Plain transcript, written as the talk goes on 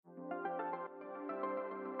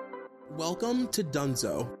Welcome to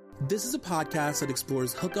Dunzo. This is a podcast that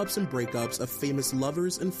explores hookups and breakups of famous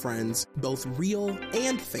lovers and friends, both real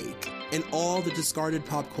and fake, and all the discarded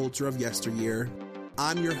pop culture of yesteryear.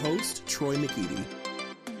 I'm your host, Troy McKeedy.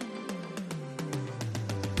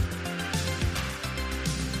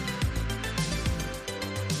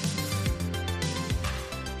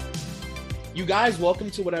 You guys,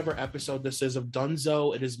 welcome to whatever episode this is of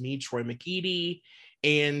Dunzo. It is me, Troy McKeedy,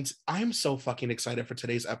 and I'm so fucking excited for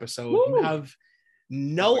today's episode. Woo! You have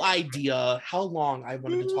no idea how long I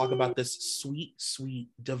wanted to talk about this sweet, sweet,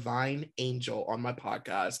 divine angel on my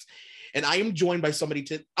podcast. And I am joined by somebody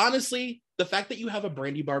honestly, the fact that you have a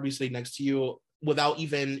Brandy Barbie sitting next to you without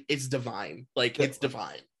even, it's divine. Like, it's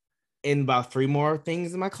divine. And about 3 more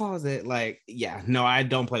things in my closet. No, I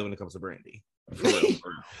don't play when it comes to Brandy. For real, for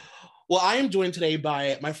real. Well, I am joined today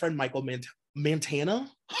by my friend Mykel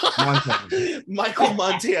Montana. Mykel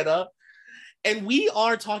Montana. And we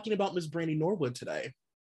are talking about Miss Brandy Norwood today.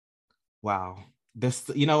 Wow. This,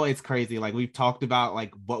 it's crazy. Like, we've talked about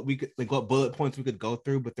what we could, what bullet points we could go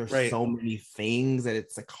through, but there's so many things that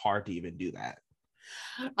it's hard to even do that.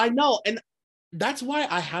 I know. And that's why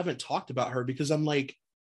I haven't talked about her, because I'm like,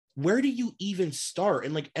 where do you even start?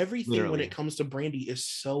 And everything Literally. When it comes to Brandy is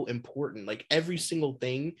so important. Every single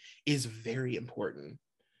thing is very important.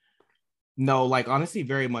 No, honestly,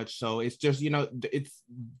 very much so. It's just, it's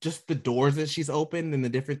just the doors that she's opened and the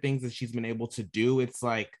different things that she's been able to do. It's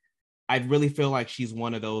I really feel like she's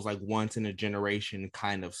one of those once in a generation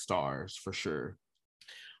kind of stars for sure.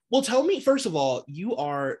 Well, tell me, first of all, you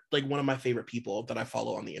are one of my favorite people that I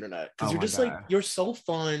follow on the internet, because you're just you're so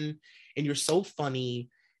fun and you're so funny.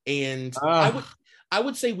 And I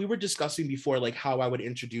would say, we were discussing before how I would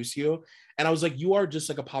introduce you, and I was like, you are just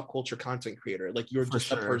a pop culture content creator. You're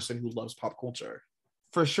just a person who loves pop culture.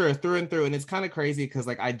 For sure, through and through. And it's kind of crazy because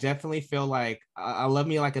I definitely feel I love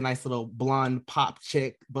me a nice little blonde pop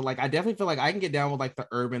chick, but I definitely feel I can get down with the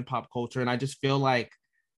urban pop culture, and I just feel I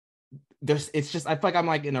feel I'm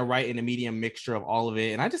in a medium mixture of all of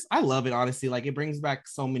it, and I love it, honestly. It brings back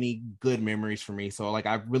so many good memories for me, so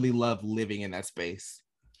I really love living in that space.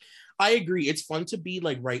 I agree. It's fun to be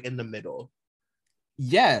right in the middle.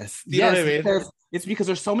 Yes. You know what I mean? It's because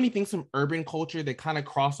there's so many things from urban culture that kind of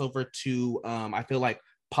cross over to I feel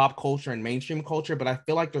pop culture and mainstream culture, but I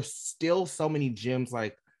feel there's still so many gems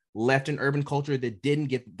left in urban culture that didn't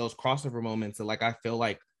get those crossover moments that I feel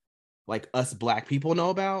like us Black people know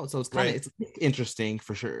about. So it's kind of it's interesting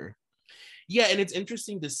for sure. Yeah, and it's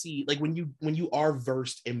interesting to see when you are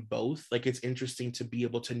versed in both, it's interesting to be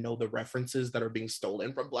able to know the references that are being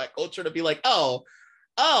stolen from Black culture, to be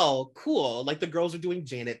oh, cool. The girls are doing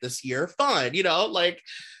Janet this year. Fun,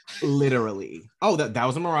 literally. Oh, that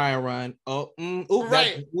was a Mariah run. Oh,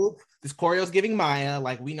 right. This choreo's giving Maya.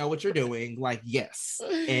 We know what you're doing. Yes,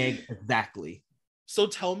 exactly. So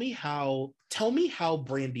tell me how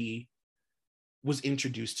Brandy was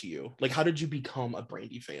introduced to you. How did you become a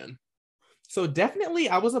Brandy fan? So definitely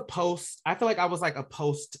I was I feel I was a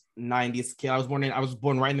post 90s kid. I was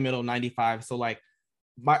born right in the middle of 95. So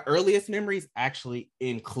my earliest memories actually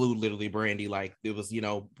include literally Brandy. It was,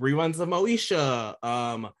 reruns of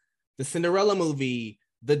Moesha, the Cinderella movie,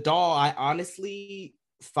 the doll. I honestly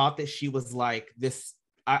thought that she was this.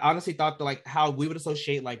 I honestly thought that how we would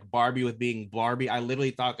associate Barbie with being Barbie. I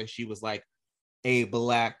literally thought that she was a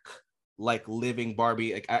Black living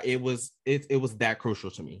Barbie. It was that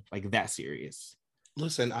crucial to me, that serious.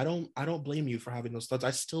 Listen, I don't blame you for having those thoughts.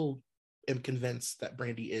 I still am convinced that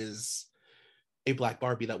Brandy is a Black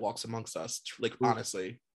Barbie that walks amongst us,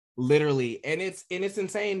 honestly. Literally. And it's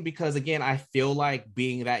insane because, again, I feel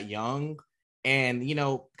being that young and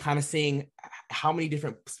kind of seeing how many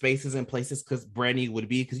different spaces and places because Brandy would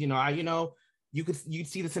be, because you'd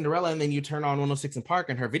see the Cinderella and then you turn on 106 in Park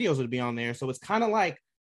and her videos would be on there. So it's kind of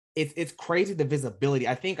it's crazy, the visibility.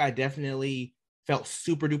 I think I definitely felt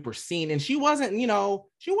super duper seen, and she wasn't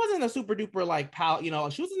a super duper pal,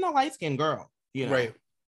 she wasn't a light-skinned girl, right.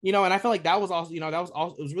 And I feel that was also,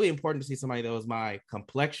 it was really important to see somebody that was my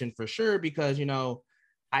complexion for sure, because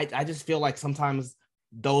I just feel sometimes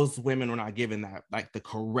those women were not given that the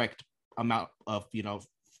correct amount of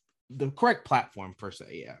the correct platform per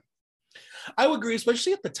se. Yeah, I would agree,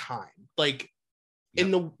 especially at the time.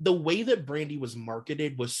 And the way that Brandy was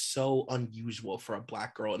marketed was so unusual for a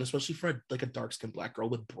Black girl, and especially for a dark-skinned Black girl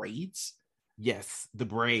with braids. Yes, the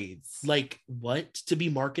braids. What? To be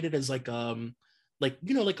marketed as a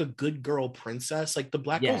good girl princess. The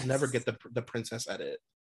Black girls never get the princess edit.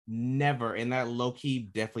 Never. And that low-key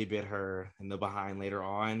definitely bit her in the behind later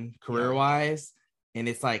on, career-wise. And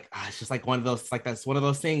it's like it's just like one of those, like that's one of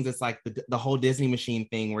those things. It's like the whole Disney machine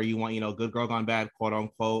thing where you want, good girl gone bad, quote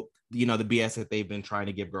unquote, the BS that they've been trying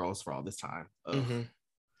to give girls for all this time. Mm-hmm.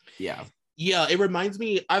 Yeah. Yeah, it reminds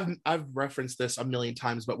me, I've referenced this a million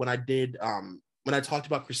times, but when I talked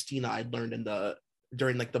about Christina, I learned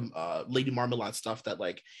during like the Lady Marmalade stuff that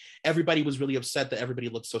like everybody was really upset that everybody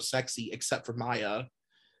looked so sexy except for Maya,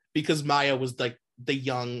 because Maya was like the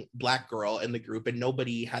young Black girl in the group and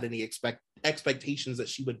nobody had any expectations that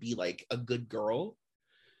she would be like a good girl.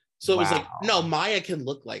 So it was like, no, Maya can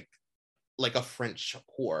look like a French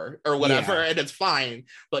whore or whatever, and it's fine.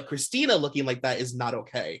 But Christina looking like that is not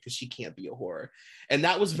okay because she can't be a whore. And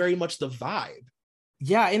that was very much the vibe.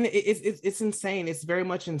 Yeah, and it's insane. It's very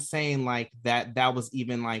much insane, like that was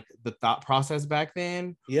even like the thought process back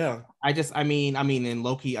then. Yeah. I mean, in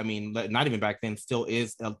Loki, not even back then, still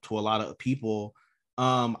is to a lot of people.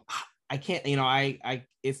 I can't,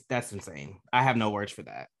 that's insane. I have no words for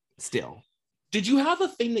that still. Did you have a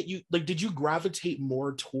thing that you like? Did you gravitate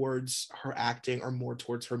more towards her acting or more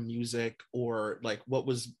towards her music, or like what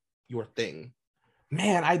was your thing?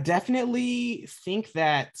 Man, I definitely think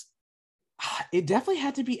that it definitely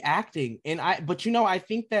had to be acting. But I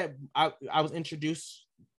think that I was introduced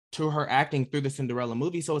to her acting through the Cinderella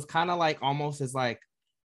movie. So it's kind of like almost as like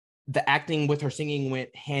the acting with her singing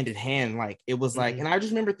went hand in hand. Like it was like, and I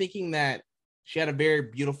just remember thinking that she had a very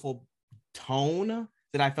beautiful tone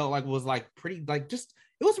that I felt like was like pretty, like just,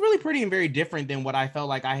 it was really pretty and very different than what I felt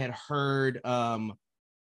like I had heard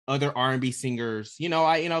other R&B singers, the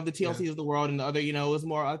TLCs of the world and the other, it was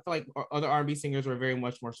more, I feel like other R&B singers were very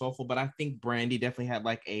much more soulful, but I think Brandy definitely had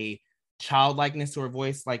like a childlikeness to her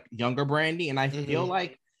voice, like younger Brandy. And I feel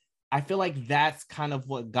like that's kind of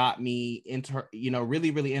what got me into her,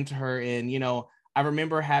 really, really into her. And, I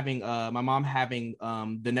remember having my mom having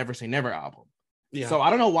the Never Say Never album. Yeah. So I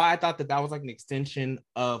don't know why I thought that was like an extension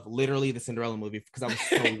of literally the Cinderella movie because I was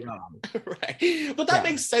so young. Right. But that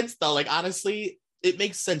makes sense though. Like honestly, it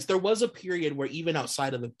makes sense. There was a period where even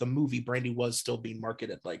outside of the movie, Brandy was still being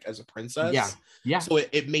marketed like as a princess. Yeah. Yeah. So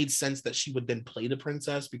it made sense that she would then play the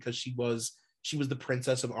princess because she was the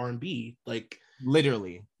princess of R&B. Like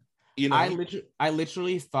literally. I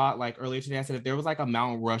literally thought like earlier today, I said if there was like a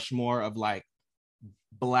Mount Rushmore of like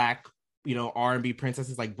Black, R&B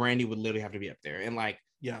princesses, like Brandy would literally have to be up there, and like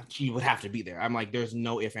she would have to be there. I'm like, there's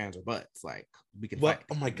no ifs, ands, or buts. Like we can fight.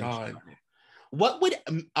 Oh my god, what would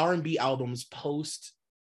R&B albums post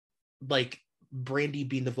like Brandy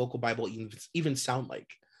being the vocal Bible even sound like?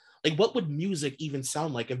 Like what would music even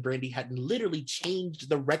sound like if Brandy hadn't literally changed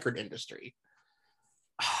the record industry?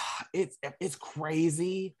 It's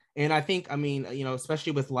crazy, and I think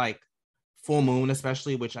especially with like Full Moon,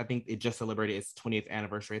 especially, which I think it just celebrated its 20th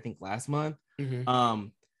anniversary, I think last month.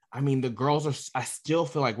 The girls I still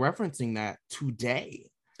feel like referencing that today.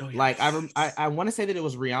 Oh, yes. Like I want to say that it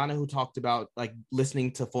was Rihanna who talked about like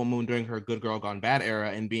listening to Full Moon during her Good Girl Gone Bad era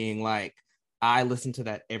and being like, I listen to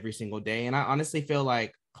that every single day. And I honestly feel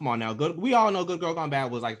like, come on now, we all know Good Girl Gone Bad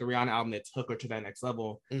was like the Rihanna album that took her to that next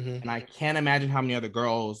level. And I can't imagine how many other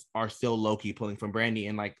girls are still low-key pulling from Brandy,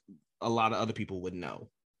 and like a lot of other people would know.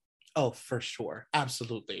 Oh, for sure.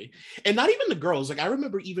 Absolutely. And not even the girls. Like I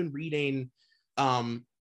remember even reading when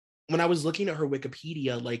I was looking at her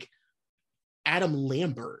Wikipedia, like Adam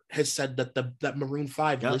Lambert has said that that Maroon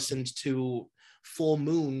 5 listened to Full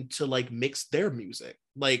Moon to like mix their music.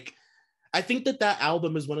 Like I think that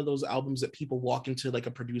album is one of those albums that people walk into like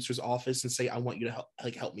a producer's office and say, I want you to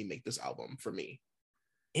help me make this album for me.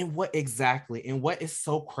 And what is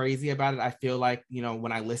so crazy about it, I feel like,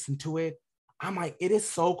 when I listen to it, I'm like, it is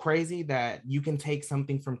so crazy that you can take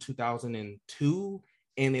something from 2002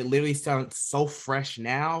 and it literally sounds so fresh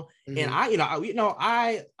now. And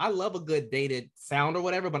I love a good dated sound or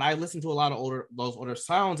whatever, but I listen to a lot of those older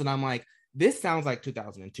sounds and I'm like, this sounds like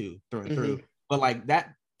 2002 through and through. But like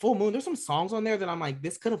that Full Moon, there's some songs on there that I'm like,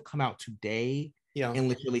 this could have come out today and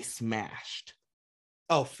literally smashed.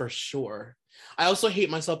 Oh, for sure. I also hate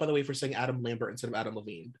myself, by the way, for saying Adam Lambert instead of Adam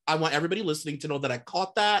Levine. I want everybody listening to know that I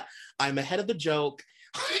caught that. I'm ahead of the joke.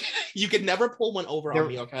 You can never pull one over on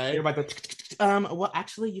me, okay? You're about to, well,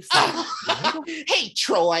 actually, you said... Hey,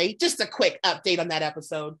 Troy, just a quick update on that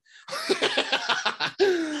episode.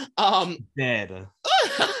 Dead.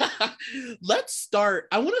 Let's start.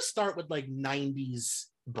 I want to start with like 90s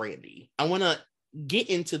Brandy. I want to get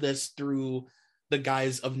into this through the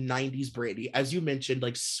guise of 90s Brandy. As you mentioned,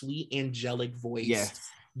 like sweet angelic voice,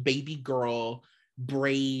 baby girl,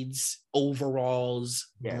 braids, overalls,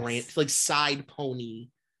 like side pony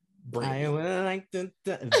Brandy. I would like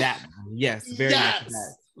that. Yes, very much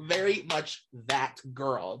that. Very much that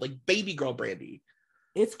girl, like baby girl Brandy.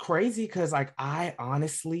 It's crazy because like I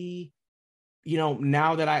honestly,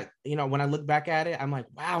 now that when I look back at it, I'm like,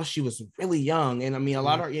 wow, she was really young. And I mean, a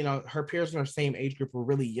lot of, her peers in her same age group were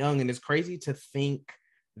really young. And it's crazy to think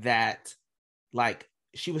that like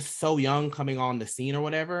she was so young coming on the scene or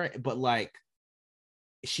whatever, but like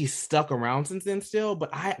she's stuck around since then still. But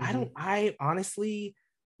I honestly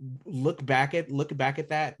look back at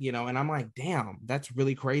that, and I'm like, damn, that's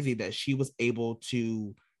really crazy that she was able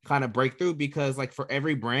to kind of break through, because like for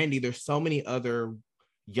every Brandy, there's so many other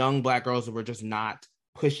young Black girls that were just not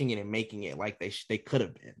pushing it and making it like they could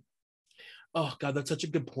have been. Oh God, that's such a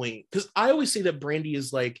good point. Because I always say that Brandy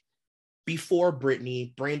is like, before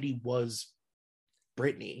Britney, Brandy was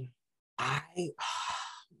Britney. I'm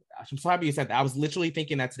so happy you said that. I was literally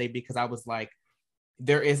thinking that today, because I was like,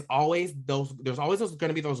 there's always going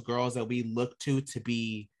to be those girls that we look to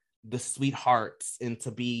be the sweethearts and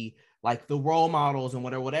to be like the role models and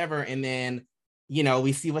whatever. And then,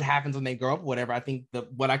 we see what happens when they grow up, whatever. I think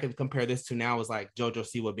what I could compare this to now is like JoJo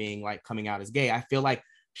Siwa being like coming out as gay. I feel like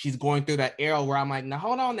she's going through that era where I'm like, now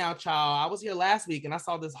hold on now, child. I was here last week and I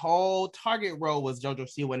saw this whole Target row was JoJo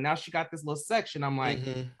Siwa. And now she got this little section. I'm like,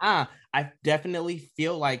 I definitely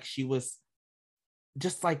feel like she was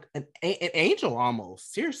just like an angel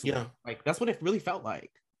almost. Seriously. Yeah. Like that's what it really felt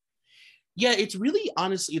like. Yeah, it's really,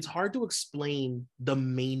 honestly, it's hard to explain the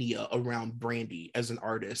mania around Brandy as an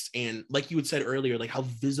artist. And like you had said earlier, like how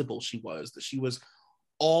visible she was, that she was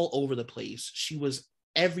all over the place. She was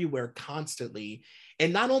everywhere constantly.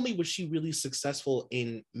 And not only was she really successful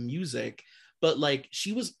in music, but like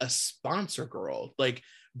she was a sponsor girl. Like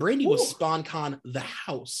Brandy was SpawnCon the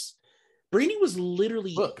house. Brandy was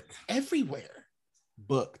literally everywhere.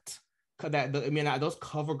 Booked. Those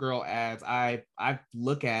CoverGirl ads I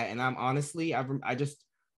look at, and I'm honestly, I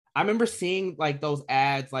remember seeing like those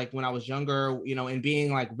ads like when I was younger, and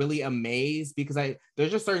being like really amazed, because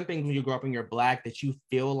there's just certain things when you grow up and you're Black that you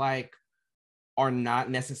feel like are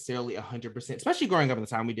not necessarily 100%, especially growing up in the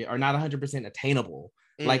time we did, are not 100% attainable.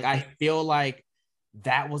 Like I feel like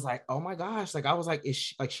that was like, oh my gosh, like I was like, is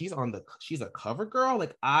she, like she's a cover girl?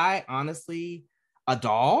 Like I honestly, a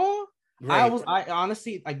doll. Right. I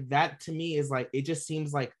honestly, like that to me is like, it just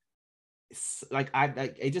seems like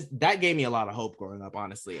that gave me a lot of hope growing up.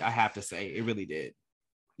 Honestly, I have to say it really did.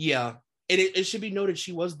 Yeah. And it should be noted,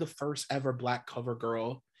 she was the first ever Black cover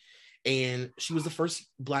girl. And she was the first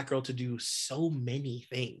Black girl to do so many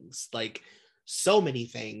things.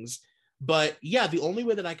 But yeah, the only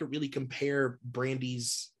way that I could really compare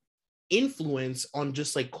Brandy's influence on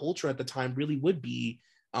just like culture at the time really would be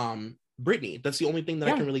Britney. That's the only thing that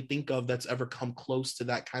I can really think of that's ever come close to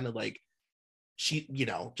that kind of like, she,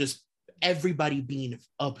 just everybody being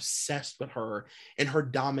obsessed with her and her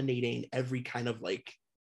dominating every kind of like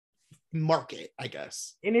market, I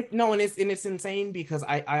guess. And it's insane, because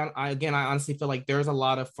I honestly feel like there's a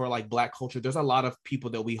lot of, for like Black culture, there's a lot of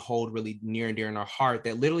people that we hold really near and dear in our heart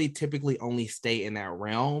that literally typically only stay in that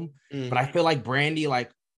realm. But I feel like Brandy,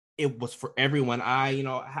 like it was for everyone.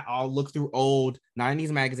 I'll look through old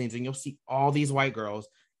 90s magazines and you'll see all these white girls,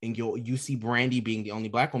 and you see Brandy being the only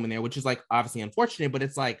Black woman there, which is like obviously unfortunate, but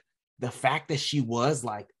it's like the fact that she was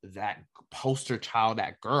like that poster child,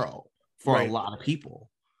 that girl for a lot of people.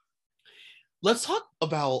 Let's talk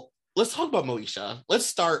about Moesha.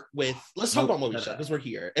 Let's talk about Moesha, because we're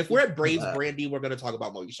here. If we're at Braves Brandy, we're going to talk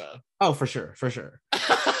about Moesha. Oh, for sure.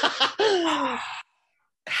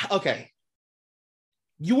 Okay.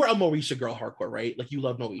 You were a Moesha girl hardcore, right? Like you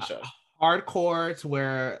love Moesha. Hardcore to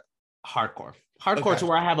where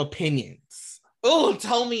I have opinions. Oh,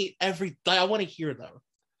 tell me everything. I want to hear them.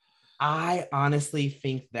 I honestly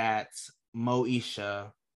think that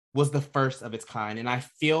Moesha was the first of its kind. And I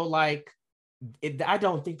feel like I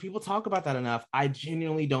don't think people talk about that enough. I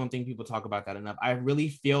genuinely don't think people talk about that enough. I really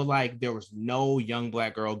feel like there was no young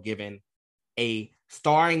Black girl given a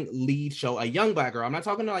starring lead show, a young Black girl. I'm not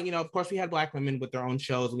talking like, of course we had Black women with their own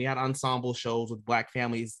shows, and we had ensemble shows with Black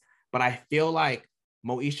families, but I feel like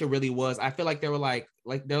Moesha really was. I feel like they were like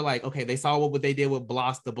they're like, okay, they saw what they did with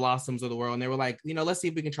the Blossoms of the world, and they were like, let's see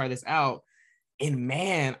if we can try this out. And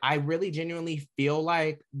man, I really genuinely feel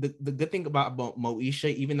like the good thing about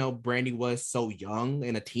Moesha, even though Brandy was so young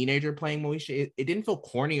and a teenager playing Moesha, it didn't feel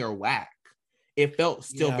corny or whack. It felt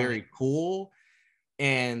still very cool.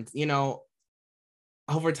 And,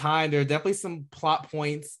 over time, there are definitely some plot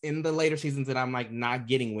points in the later seasons that I'm like not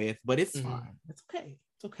getting with, but it's fine. It's okay.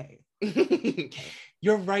 It's okay.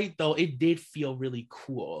 You're right, though. It did feel really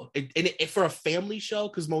cool. For a family show,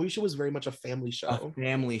 because Moesha was very much a family show.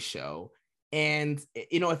 And,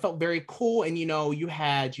 it felt very cool. And, you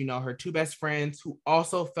had, her two best friends who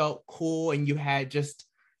also felt cool. And you had just,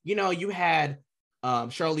 you had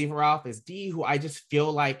Shirley Ralph as Dee, who I just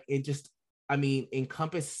feel like it just, I mean,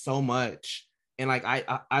 encompassed so much. And like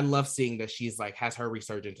I love seeing that she's like has her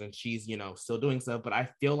resurgence and she's, you know, still doing stuff. But I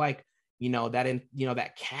feel like, you know,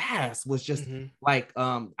 that cast was just like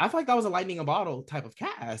I feel like that was a lightning in a bottle type of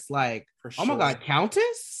cast. Like, for oh sure. my god,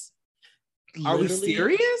 Countess? Are we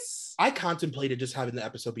serious? I contemplated just having the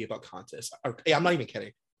episode be about Countess. I'm not even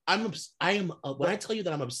kidding. When I tell you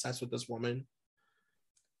that I'm obsessed with this woman,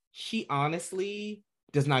 she honestly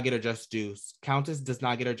does not get her just dues. Countess does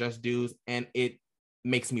not get her just dues, and it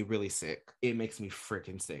makes me really sick. It makes me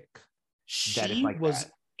freaking sick. She was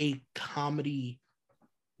a comedy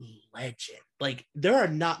legend. Like, there are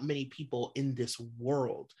not many people in this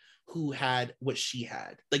world who had what she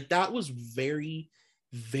had. Like, that was very,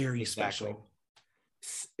 very special.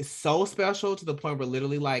 It's so special to the point where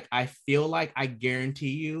literally, like, I feel like I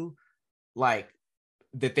guarantee you, like,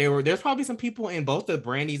 that there's probably some people in both the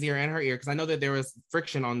Brandy's ear and her ear, because I know that there was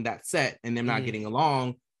friction on that set and them not getting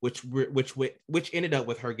along, which ended up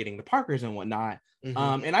with her getting the Parkers and whatnot.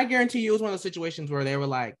 And I guarantee you it was one of those situations where they were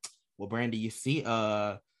like, well, Brandy, you see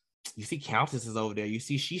Countess is over there, you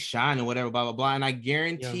see she's shining, whatever, blah blah blah. And I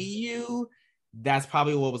guarantee you that's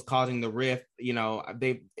probably what was causing the rift. You know,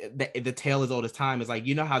 the tale as old as time is like,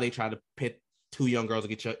 you know how they try to pit two young girls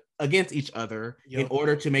against each other in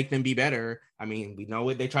order to make them be better. I mean, we know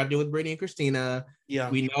what they tried to do with Brittany and Christina. Yeah,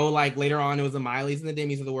 we know, like, later on it was the Mileys and the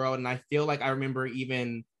Demis of the world. And I feel like I remember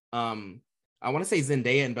even I want to say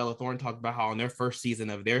Zendaya and Bella Thorne talked about how on their first season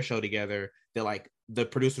of their show together that like the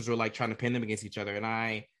producers were like trying to pin them against each other.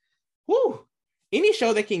 And any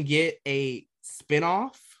show that can get a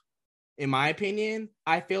spinoff, in my opinion,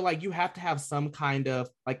 I feel like you have to have some kind of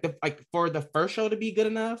like for the first show to be good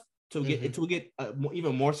enough to get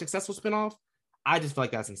even more successful spinoff. I just feel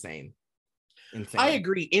like that's insane. I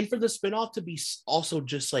agree. And for the spinoff to be also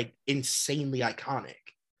just like insanely iconic.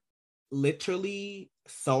 Literally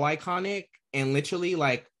so iconic. And literally,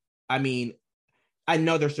 like, I mean, I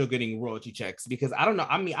know they're still getting royalty checks because I don't know.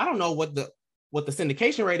 I mean, I don't know what the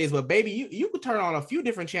syndication rate is, but baby, you could turn on a few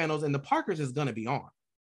different channels and the Parkers is going to be on.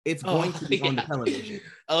 It's going to be on the television.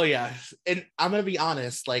 Oh yeah. And I'm going to be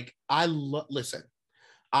honest. Like, listen,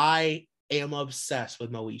 I am obsessed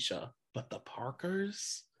with Moesha, but the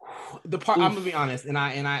Parkers, I'm going to be honest. And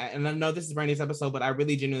I know this is Brandy's episode, but I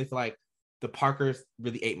really genuinely feel like the Parkers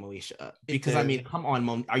really ate Moesha up because I mean, come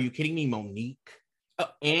on, are you kidding me? Monique.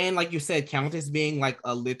 And like you said, Countess being like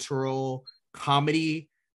a literal comedy,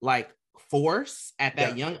 like, force at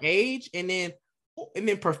that young age, and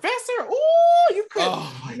then Professor, you could,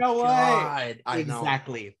 you know what? I know.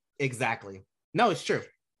 Exactly. No, it's true.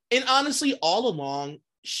 And honestly, all along,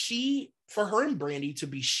 for her and Brandy to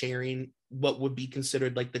be sharing what would be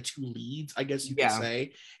considered like the two leads, I guess you could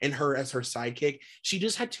say, and her as her sidekick, she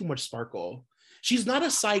just had too much sparkle. She's not a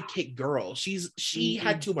sidekick girl. She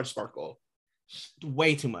had too much sparkle.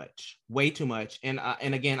 Way too much. And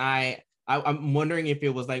again, I'm wondering if it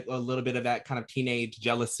was like a little bit of that kind of teenage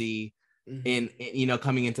jealousy in you know,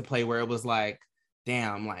 coming into play, where it was like,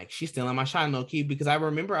 damn, like, she's still in my shine low key. Because I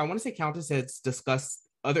remember, I want to say Countess has discussed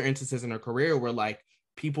other instances in her career where like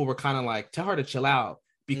people were kind of like, tell her to chill out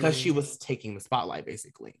because she was taking the spotlight,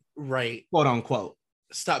 basically, right, quote unquote.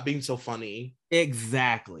 Stop being so funny.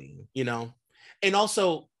 Exactly. You know, and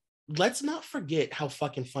also, let's not forget how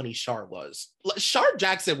fucking funny Shar was. Shar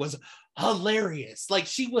Jackson was hilarious. Like,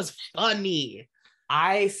 she was funny.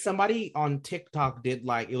 Somebody on TikTok did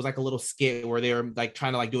like, it was like a little skit where they were like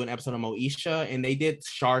trying to like do an episode of Moesha, and they did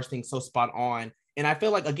Shar's thing so spot on. And I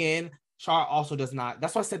feel like, again, Shar also does not,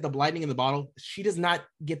 that's why I said the lightning in the bottle, she does not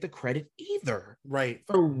get the credit either. Right.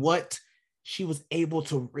 For what she was able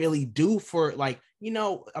to really do for, like, you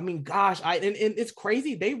know, I mean, gosh, and it's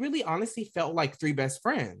crazy. They really honestly felt like three best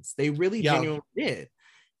friends. They really genuinely did.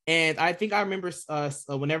 And I think I remember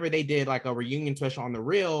whenever they did like a reunion special on The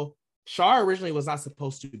Real, Shar originally was not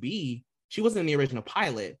supposed to be. She wasn't in the original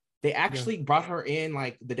pilot. They actually brought her in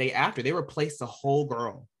like the day after. They replaced the whole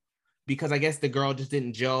girl because I guess the girl just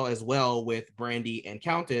didn't gel as well with Brandy and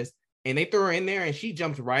Countess. And they threw her in there and she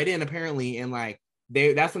jumped right in apparently. And like,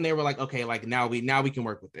 that's when they were like, okay, like now we can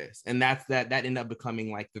work with this. And that ended up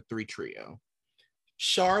becoming like the three trio.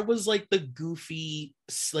 Shar was like the goofy,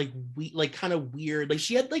 like kind of weird. Like,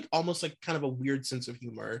 she had like almost like kind of a weird sense of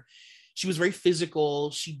humor. She was very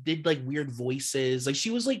physical. She did like weird voices. Like, she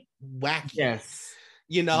was like wacky. Yes.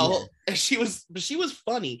 You know, and she was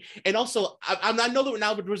funny. And also, I know that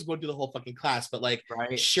now we're just going through the whole fucking class, but like,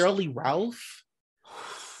 Shirley Ralph,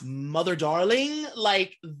 Mother Darling,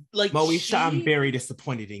 like Moesha, I'm very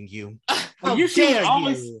disappointed in you.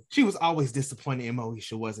 She was always disappointed in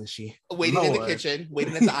Moesha, wasn't she? Waiting in the kitchen,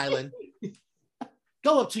 waiting at the island.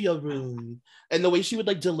 go up to your room. And the way she would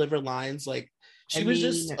like deliver lines, like she was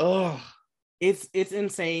just, oh. It's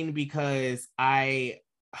insane because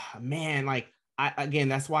man, like again,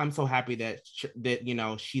 that's why I'm so happy that you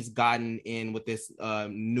know, she's gotten in with this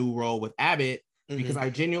new role with Abbott, because I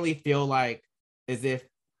genuinely feel like as if,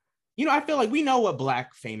 you know, I feel like we know what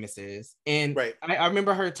Black famous is. And right. I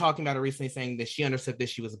remember her talking about it recently, saying that she understood that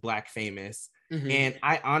she was Black famous. And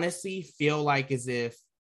I honestly feel like as if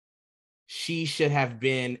she should have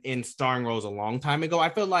been in starring roles a long time ago. I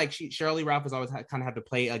feel like Shirley Ralph has always kind of had to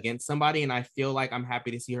play against somebody. And I feel like I'm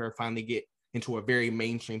happy to see her finally get into a very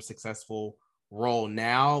mainstream successful role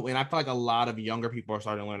now. And I feel like a lot of younger people are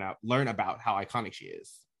starting to learn about how iconic she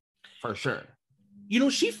is, for sure. You know,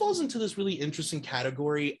 she falls into this really interesting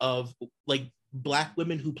category of like Black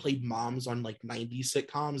women who played moms on like 90s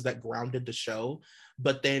sitcoms that grounded the show,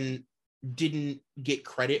 but then didn't get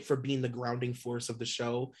credit for being the grounding force of the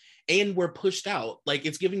show and were pushed out. Like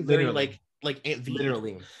it's giving very like Aunt V.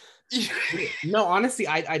 Literally. No, honestly,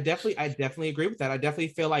 I definitely agree with that. I definitely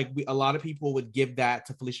feel like a lot of people would give that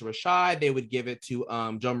to Felicia Rashad. They would give it to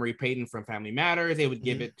Jo Marie Payton from Family Matters. They would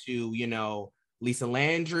give it to, you know, Lisa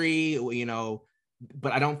Landry, you know,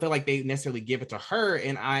 but I don't feel like they necessarily give it to her.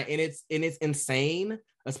 And it's insane,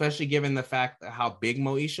 especially given the fact how big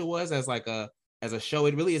Moesha was as a show.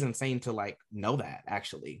 It really is insane to like know that,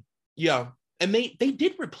 actually. Yeah. And they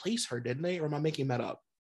did replace her, didn't they? Or am I making that up?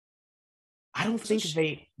 I don't think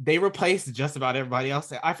they replaced just about everybody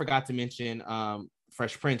else. I forgot to mention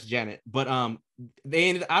Fresh Prince Janet, but I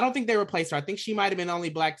don't think they replaced her. I think she might have been the only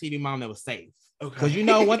Black TV mom that was safe. Okay. Because you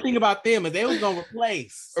know, one thing about them is they was gonna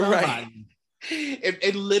replace somebody. Right.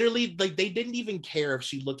 It literally, like, they didn't even care if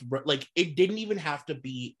she looked like, it didn't even have to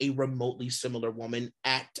be a remotely similar woman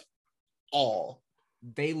at all.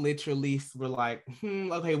 They literally were like,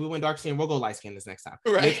 okay, we went dark skin, we'll go light skin this next time.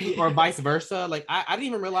 Right. Or vice versa. Like, I didn't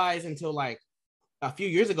even realize until like a few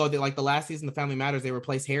years ago that like the last season of Family Matters, they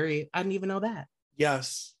replaced Harriet. I didn't even know that.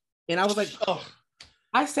 Yes. And I was like, oh.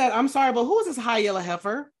 I said, I'm sorry, but who is this high yellow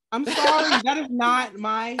heifer? I'm sorry, that is not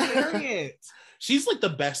my Harriet. She's like the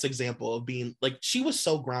best example of being like, she was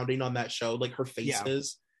so grounding on that show, like her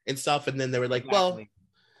faces and stuff. And then they were like, well,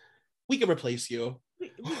 we can replace you. We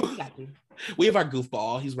got you. We have our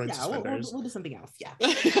goofball. He's wearing suspenders. We'll do something else. Yeah.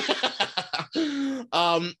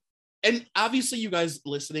 And obviously, you guys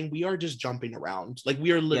listening, we are just jumping around. Like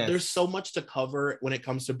we are. There's so much to cover when it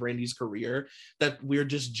comes to Brandy's career that we're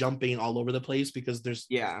just jumping all over the place because there's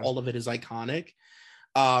all of it is iconic.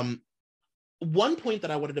 One point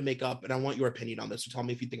that I wanted to make up, and I want your opinion on this. So tell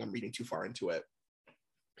me if you think I'm reading too far into it.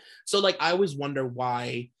 So, like, I always wonder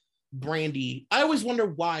why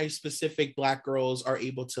specific Black girls are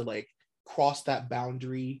able to like cross that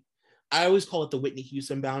boundary. I always call it the Whitney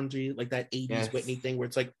Houston boundary, like that 80s Whitney thing where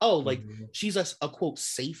it's like, oh, like she's a quote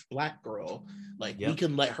safe Black girl. Like we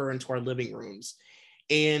can let her into our living rooms.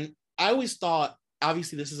 And I always thought,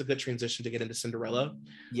 obviously this is a good transition to get into Cinderella.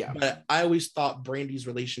 Yeah. But I always thought Brandy's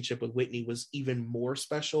relationship with Whitney was even more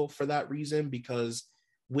special for that reason, because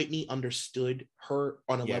Whitney understood her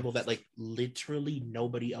on a level that like literally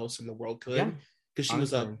nobody else in the world could, because she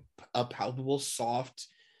was a palpable, soft,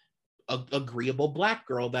 agreeable Black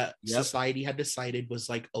girl that society had decided was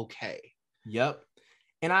like okay. Yep.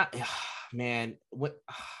 And man,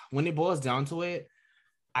 when it boils down to it,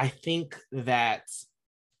 I think that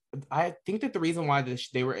the reason why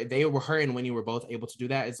they were her and Whitney were both able to do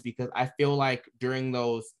that is because I feel like during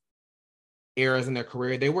those eras in their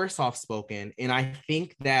career, they were soft-spoken, and I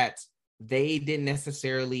think that they didn't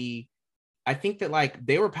necessarily. I think that like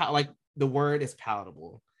they were like the word is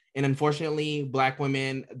palatable, and unfortunately, Black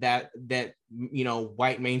women that you know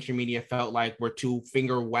white mainstream media felt like were too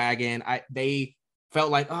finger wagging. They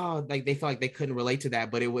felt like they felt like they couldn't relate to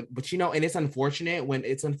that, but you know, and it's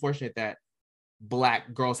unfortunate that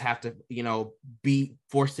Black girls have to, you know, be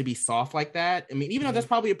forced to be soft like that. I mean, even though that's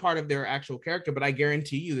probably a part of their actual character, but I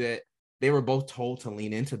guarantee you that they were both told to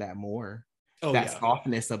lean into that more,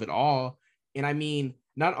 softness of it all. And I mean,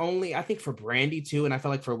 not only, I think for Brandy too, and I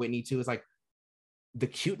feel like for Whitney too, is like the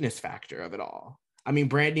cuteness factor of it all. I mean,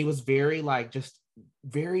 Brandy was very like, just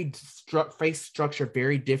very face structure,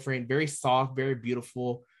 very different, very soft, very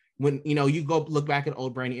beautiful. When, you know, you go look back at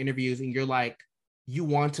old Brandy interviews and you're like, you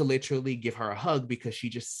want to literally give her a hug because she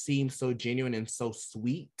just seems so genuine and so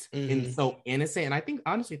sweet and so innocent. And I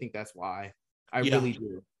honestly think that's why. I really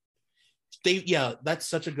do. That's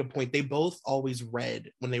such a good point. They both always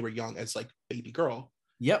read when they were young as like baby girl.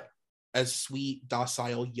 Yep. As sweet,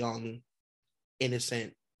 docile, young,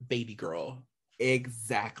 innocent baby girl.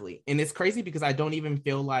 Exactly. And it's crazy because I don't even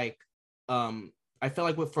feel like I feel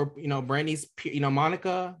like for Brandy's,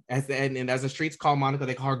 Monica, and as the streets call Monica,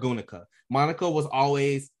 they call her Gunica. Monica was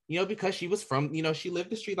always, because she was from, she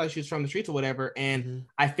lived the street, like she was from the streets or whatever. And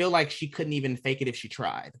I feel like she couldn't even fake it if she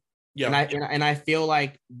tried. Yeah. And I feel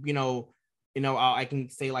like, I can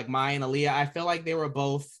say like Maya and Aaliyah, I feel like they were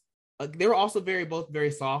both, they were also both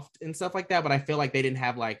very soft and stuff like that. But I feel like they didn't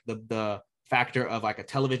have like the factor of like a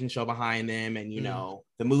television show behind them and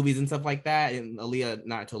the movies and stuff like that, and Aaliyah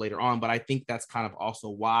not until later on. But I think that's kind of also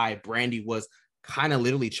why Brandy was kind of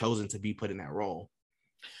literally chosen to be put in that role.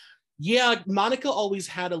 Yeah, Monica always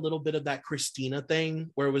had a little bit of that Christina thing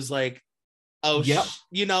where it was like, oh, yep.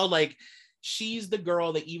 Like she's the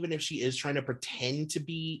girl that even if she is trying to pretend to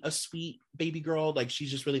be a sweet baby girl, like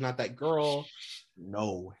she's just really not that girl.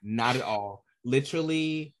 No, not at all. I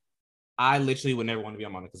literally would never want to be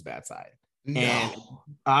on Monica's bad side. No.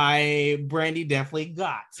 And Brandy definitely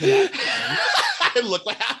got to that. Look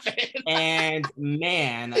what happened. And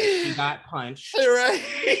man, she got punched.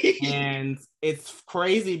 Right. And it's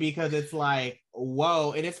crazy because it's like,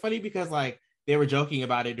 whoa. And it's funny because like they were joking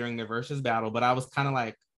about it during the versus battle, but I was kind of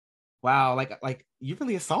like, wow, like you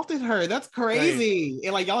really assaulted her. That's crazy. Right.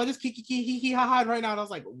 And like y'all are just hee ha ha right now. And I was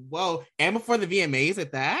like, whoa. And before the VMAs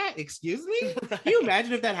at that, excuse me? Right. Can you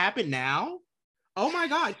imagine if that happened now? Oh my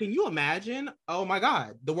God, can you imagine? Oh my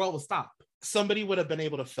God, the world would stop. Somebody would have been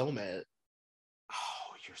able to film it.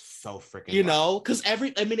 Oh, you're so freaking right. Because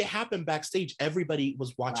it happened backstage. Everybody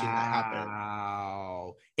was watching that happen.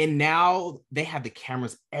 Wow. And now they have the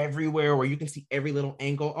cameras everywhere where you can see every little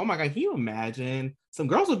angle. Oh my God, can you imagine? Some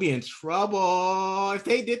girls would be in trouble if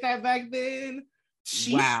they did that back then.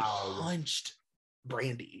 She punched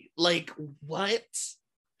Brandy. Like, what?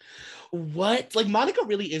 Like, Monica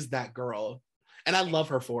really is that girl. And I love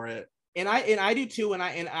her for it. And I do too. And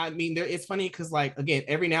I mean, it's funny because like, again,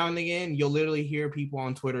 every now and again, you'll literally hear people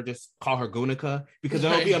on Twitter just call her Gunica because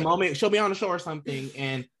there'll be a moment, she'll be on the show or something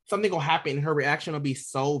and something will happen and her reaction will be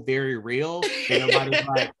so very real. And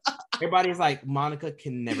everybody's like, Monica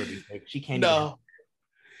can never be fake. She can't. No.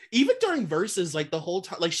 Even during verses, like the whole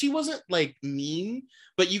time, like she wasn't like mean,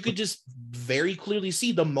 but you could just very clearly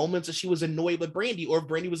see the moments that she was annoyed with Brandy, or if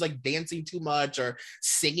Brandy was like dancing too much or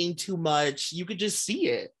singing too much. You could just see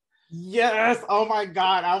it. Yes. Oh my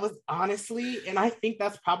God. I was honestly, and I think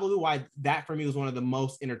that's probably why that for me was one of the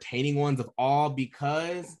most entertaining ones of all,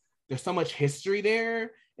 because there's so much history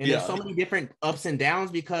there and there's so many different ups and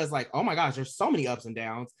downs because like, oh my gosh, there's so many ups and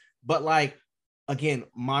downs. But like, again,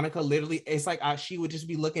 Monica literally, it's like she would just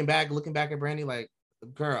be looking back at Brandy like,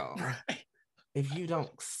 girl, if you don't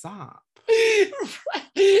stop.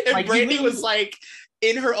 And like, Brandy was like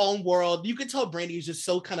in her own world. You could tell Brandy is just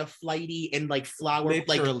so kind of flighty and like flower,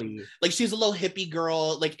 like she's a little hippie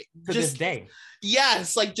girl, like to this day.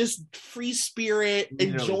 Yes, like just free spirit,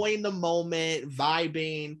 enjoying the moment,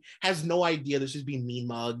 vibing, has no idea that she's being mean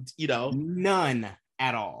mugged, None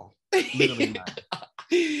at all. Literally none.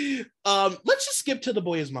 Let's just skip to The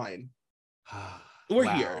Boy Is Mine.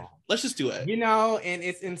 We're here. Let's just do it. And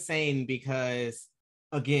it's insane because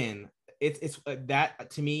again, it's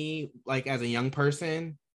that to me, like as a young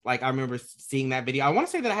person, like I remember seeing that video. I want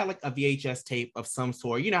to say that I had like a VHS tape of some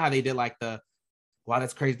sort. You know how they did like wow,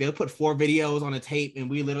 that's crazy. They would put 4 videos on a tape and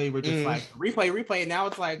we literally were just like replay. And now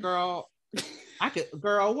it's like, girl,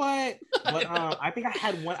 what? But I think I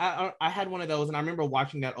had one. I had one of those, and I remember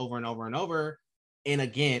watching that over and over and over. And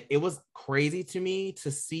again, it was crazy to me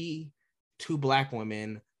to see 2 Black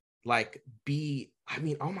women like be. I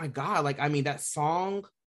mean, oh my God! Like, I mean, that song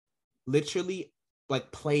literally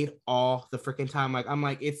like played all the freaking time. Like, I'm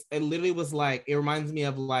like, it literally was like, it reminds me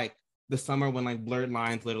of like the summer when like Blurred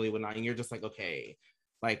Lines literally went on, and you're just like, okay,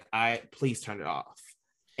 like please turn it off.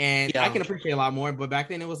 And I can appreciate a lot more, but back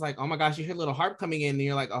then it was like, oh my gosh, you hear a little harp coming in and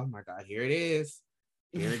you're like, oh my God, here it is.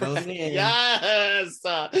 Here it goes in. Yes.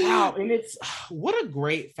 Wow. And it's what a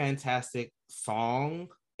great, fantastic song.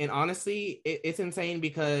 And honestly, it's insane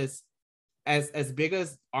because as big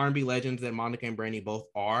as R&B legends that Monica and Brandy both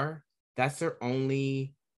are, that's their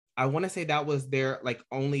only, I want to say that was their like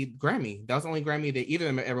only Grammy. That was the only Grammy that either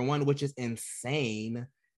of them ever won, which is insane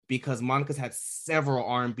because Monica's had several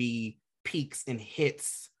R&B peaks and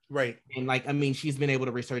hits. Right. And like, I mean, she's been able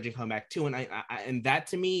to resurge and come back too. And and that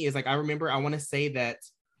to me is like, I remember, I want to say that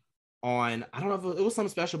on, I don't know if it was something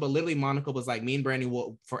special, but literally Monica was like, me and Brandy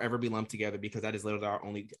will forever be lumped together because that is literally our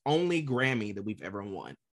only Grammy that we've ever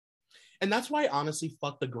won. And that's why, honestly,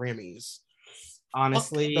 fuck the Grammys.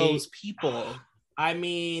 Honestly, fuck those people. I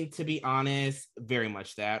mean, to be honest, very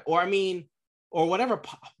much that. Or I mean, or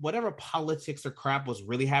whatever politics or crap was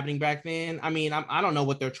really happening back then. I mean, I don't know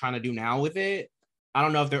what they're trying to do now with it. I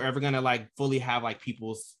don't know if they're ever gonna like fully have like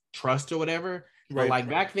people's trust or whatever. But like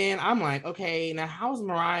back then, I'm like, okay, now how's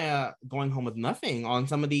Mariah going home with nothing on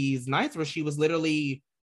some of these nights where she was literally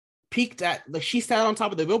peaked at, like, she sat on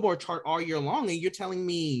top of the Billboard chart all year long, and you're telling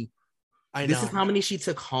me this is how many she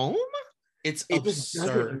took home? It absurd. Just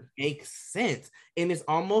doesn't make sense. And it's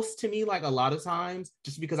almost, to me, like, a lot of times,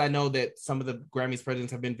 just because I know that some of the Grammys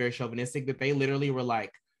presidents have been very chauvinistic, that they literally were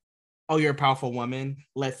like, oh, you're a powerful woman,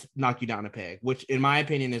 let's knock you down a peg, which in my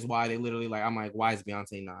opinion is why they literally, like, I'm like, why is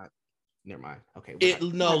Beyonce not? Never mind. Okay.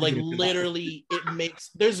 Literally, it makes,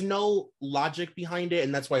 there's no logic behind it,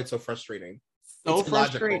 and that's why it's so frustrating. So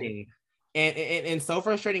frustrating. And so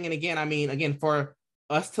frustrating. And again, I mean, again, for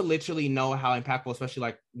us to literally know how impactful, especially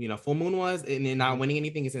like, you know, Full Moon was, and then not winning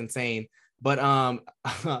anything is insane. But I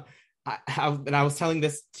was telling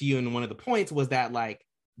this to you in one of the points was that, like,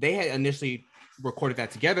 they had initially recorded that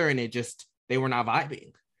together, and it just, they were not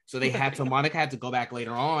vibing. So they had to, Monica had to go back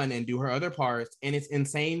later on and do her other parts. And it's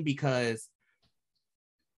insane because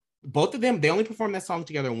both of them, they only performed that song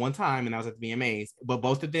together one time, and that was at the VMAs, but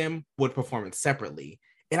both of them would perform it separately.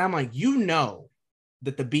 And I'm like, you know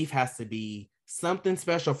that the beef has to be something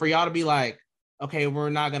special for y'all to be like, okay, we're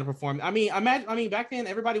not going to perform. I mean, back then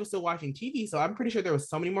everybody was still watching TV, so I'm pretty sure there was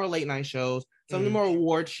so many more late night shows, so many more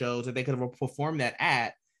award shows that they could have performed that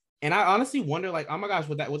at. And I honestly wonder, like, oh my gosh,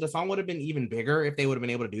 would the song would have been even bigger if they would have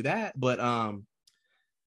been able to do that? But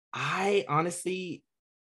I honestly,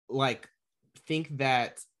 like, think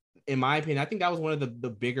that, in my opinion, I think that was one of the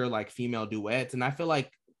bigger, like, female duets. And I feel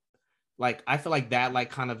like that,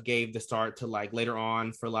 like, kind of gave the start to, like, later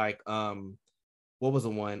on for, like, what was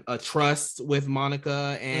the one? Trust with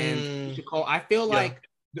Monica and Nicole. I feel like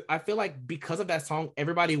because of that song,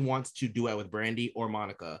 everybody wants to duet with Brandy or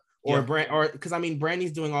Monica or because I mean,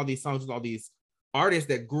 Brandy's doing all these songs with all these artists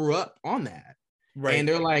that grew up on that. Right. And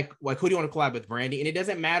they're like, who do you want to collab with? Brandy? And it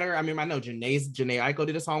doesn't matter. I mean, I know Janae Aiko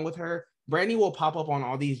did a song with her. Brandy will pop up on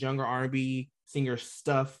all these younger R&B singer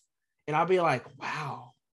stuff. And I'll be like,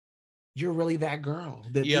 wow, you're really that girl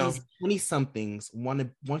that these 20-somethings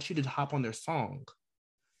want you to hop on their song.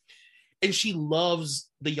 And she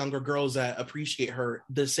loves the younger girls that appreciate her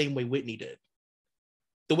the same way Whitney did.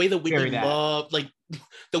 The way that Whitney loved, like,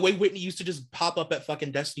 the way Whitney used to just pop up at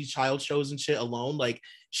fucking Destiny's Child shows and shit alone. Like,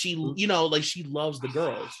 she, you know, like, she loves the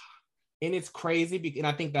girls. And it's crazy, and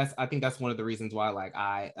I think that's one of the reasons why, like,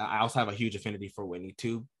 I also have a huge affinity for Whitney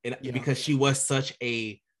too, because she was such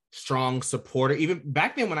a strong supporter. Even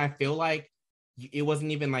back then, when I feel like it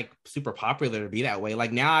wasn't even, like, super popular to be that way.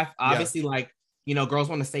 Like, now, I obviously like, you know, girls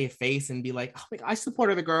want to save face and be like, oh, I support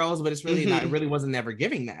other girls, but it's really not. It really wasn't ever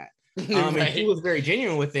giving that. And she was very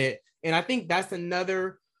genuine with it, and I think that's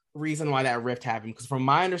another reason why that rift happened. Because from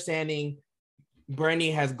my understanding,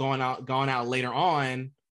 Brandy has gone out later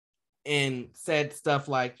on and said stuff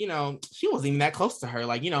like, you know, she wasn't even that close to her.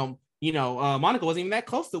 Like, Monica wasn't even that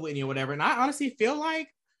close to Whitney or whatever. And I honestly feel like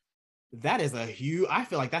that is I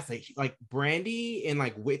feel like that's like Brandy and,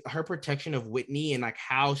 like, with her protection of Whitney and, like,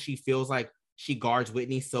 how she feels like she guards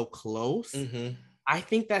Whitney so close. I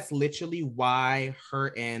think that's literally why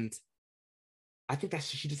I think that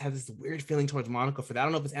she just has this weird feeling towards Monica for that. I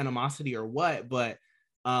don't know if it's animosity or what, but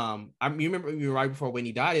you remember right before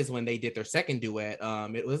Whitney died is when they did their second duet.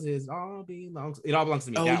 It was It All Belongs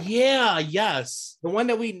to Me. Oh yeah, yes. The one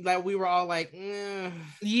that we were all like,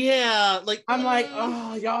 yeah, like, I'm like,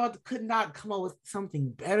 oh, y'all could not come up with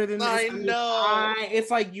something better than this. I know.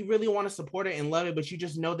 It's like you really want to support it and love it, but you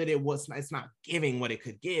just know that it's not giving what it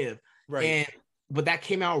could give. Right. But that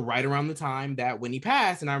came out right around the time that Whitney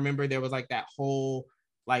passed. And I remember there was, like, that whole,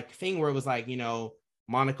 like, thing where it was like, you know,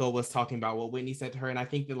 Monica was talking about what Whitney said to her. And I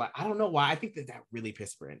think that, like, I don't know why. I think that really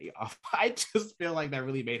pissed Brandy off. I just feel like that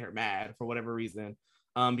really made her mad for whatever reason.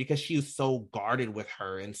 Because she was so guarded with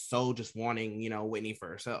her and so just wanting, you know, Whitney for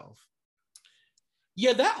herself.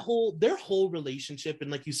 Yeah, their whole relationship,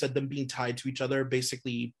 and like you said, them being tied to each other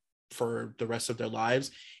basically for the rest of their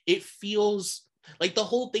lives, it feels like the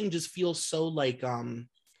whole thing just feels so like a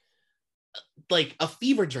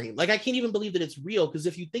fever dream. Like, I can't even believe that it's real, because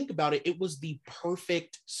if you think about it, it was the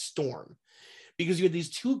perfect storm, because you had these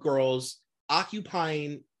two girls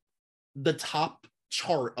occupying the top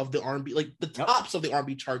chart of the R&B, like the tops of the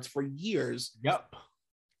R&B charts for years.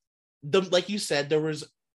 Like you said, there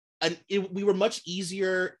was we were much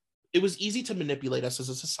easier. It was easy to manipulate us as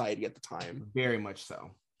a society at the time. Very much so.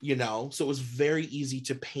 You know, so it was very easy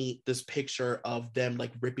to paint this picture of them, like,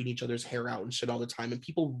 ripping each other's hair out and shit all the time. And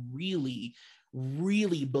people really,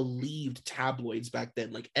 really believed tabloids back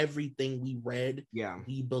then. Like, everything we read,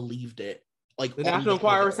 we believed it. Like, the National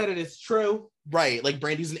Enquirer said it is true. Right. Like,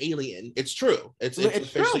 Brandy's an alien. It's true. It's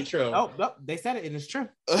officially true. Oh, no, they said it and it's true.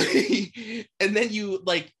 And then you,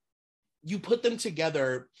 like, you put them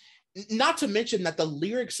together, not to mention that the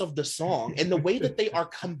lyrics of the song and the way that they are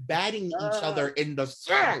combating each other in the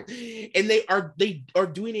song, and they are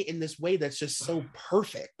doing it in this way that's just so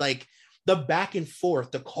perfect. Like the back and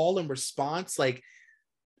forth, the call and response, like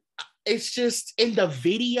it's just in the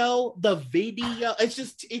video, it's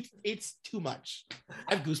just it's too much.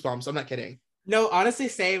 I have goosebumps. I'm not kidding. No, honestly,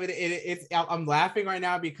 same. It's I'm laughing right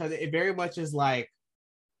now because it very much is like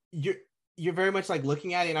you're very much like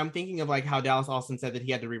looking at it, and I'm thinking of like how Dallas Austin said that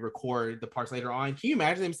he had to re-record the parts later on. Can you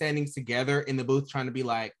imagine them standing together in the booth trying to be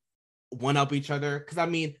like one up each other? Because I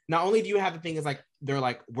mean, not only do you have the thing is like they're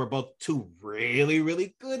like we're both two really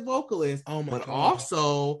really good vocalists, but God.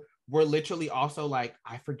 Also we're literally also like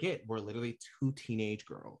I forget we're literally two teenage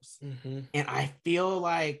girls, and I feel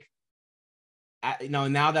like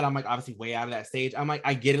now that I'm like obviously way out of that stage, I'm like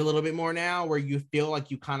I get it a little bit more now where you feel like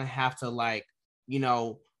you kind of have to like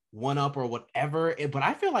one up or whatever, but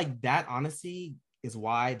I feel like that honestly is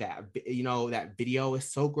why that that video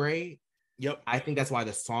is so great. Yep. I think that's why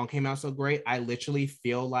the song came out so great. I literally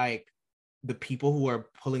feel like the people who are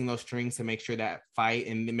pulling those strings to make sure that fight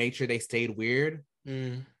and make sure they stayed weird,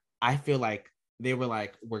 I feel like they were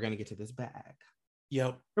like, we're gonna get to this bag.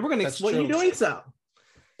 Yep. We're gonna exploit you doing so.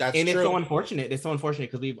 That's and true. It's so unfortunate. It's so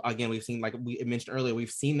unfortunate because we've seen, like we mentioned earlier,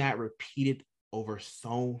 we've seen that repeated over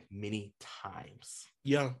so many times.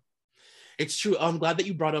 Yeah, it's true. I'm glad that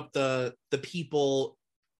you brought up the people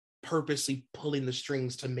purposely pulling the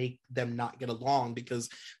strings to make them not get along, because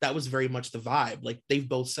that was very much the vibe. Like they've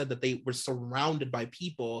both said that they were surrounded by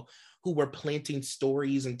people who were planting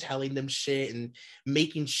stories and telling them shit and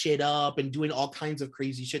making shit up and doing all kinds of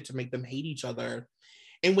crazy shit to make them hate each other.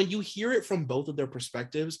 And when you hear it from both of their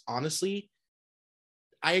perspectives, honestly,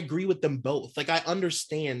 I agree with them both. Like, I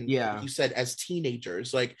understand, like you said, as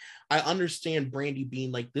teenagers, like, I understand Brandy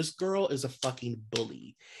being like, this girl is a fucking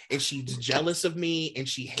bully and she's jealous of me and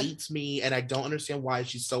she hates me and I don't understand why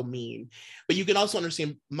she's so mean. But you can also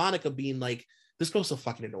understand Monica being like, this girl's so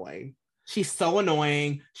fucking annoying. She's so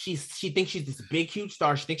annoying. She thinks she's this big, huge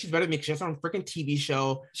star. She thinks she's better than me because she's on a freaking TV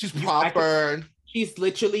show. She's proper. She's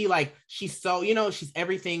literally like, she's so, she's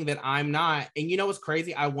everything that I'm not. And you know what's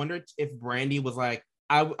crazy? I wondered if Brandy was like,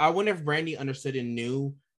 I wonder if Brandy understood and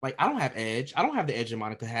knew, like, I don't have edge. I don't have the edge that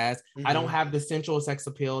Monica has. Mm-hmm. I don't have the sensual sex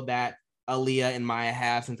appeal that Aaliyah and Maya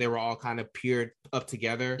have, since they were all kind of paired up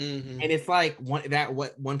together. Mm-hmm. And it's like what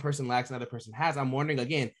one person lacks, another person has. I'm wondering,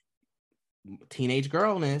 again, teenage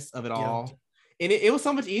girlness of it all. And it was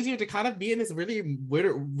so much easier to kind of be in this really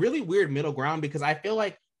weird middle ground, because I feel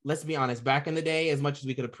like, let's be honest, back in the day, as much as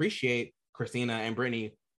we could appreciate Christina and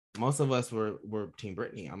Britney, most of us were Team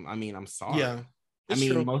Britney. I'm sorry. Yeah.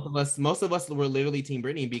 True. most of us were literally Team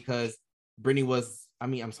Britney, because Britney was,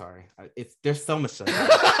 I'm sorry. There's so much so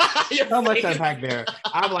much unpack there.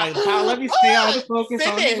 I'm like, let me stay on the focus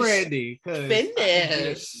on Brandy.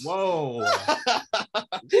 Finish. Whoa.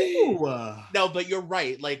 No, but you're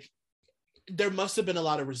right. Like, there must have been a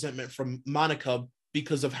lot of resentment from Monica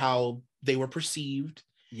because of how they were perceived.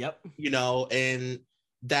 Yep. And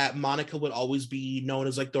that Monica would always be known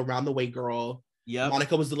as like the around the way girl. Yeah.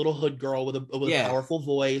 Monica was the little hood girl with a powerful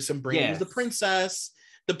voice, and Brandy was the princess,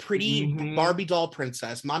 the pretty Barbie doll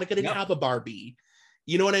princess. Monica didn't have a Barbie.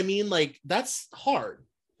 You know what I mean? Like, that's hard.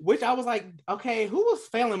 Which I was like, okay, who was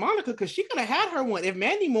failing Monica? Because she could have had her one. If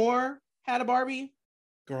Mandy Moore had a Barbie,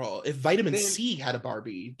 girl. If Vitamin C had a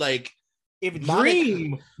Barbie, like, if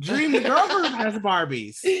Dream the girl group has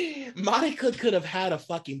Barbies, Monica could have had a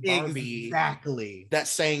fucking Barbie. Exactly. That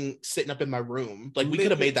sang "Sitting Up in My Room." Like, we could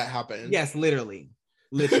have made that happen. Yes, literally.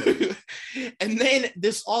 And then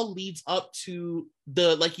this all leads up to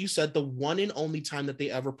like you said, the one and only time that they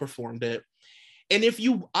ever performed it. And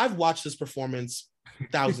I've watched this performance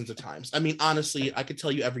thousands of times. I mean, honestly, I could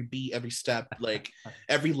tell you every beat, every step, like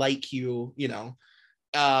every light cue,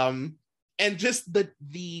 and just the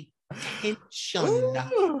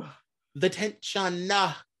tension,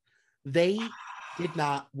 they did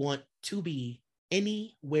not want to be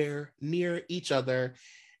anywhere near each other.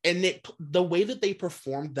 And the way that they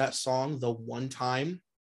performed that song the one time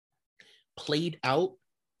played out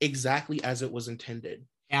exactly as it was intended.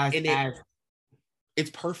 It's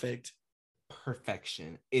perfect.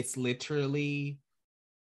 Perfection. It's literally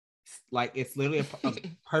a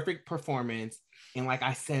perfect performance. And like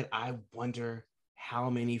I said, I wonder how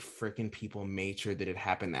many freaking people made sure that it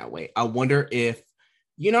happened that way. I wonder if,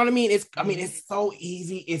 you know what I mean? It's so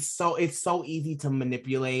easy. It's so easy to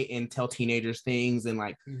manipulate and tell teenagers things. And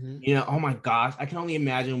like, oh my gosh, I can only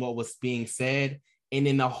imagine what was being said. And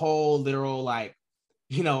then the whole literal, like,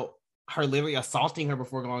 her literally assaulting her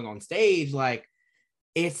before going on stage. Like,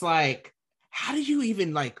 it's like, how do you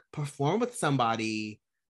even like perform with somebody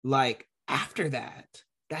like after that?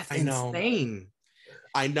 That's insane.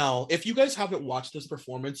 I know. If you guys haven't watched this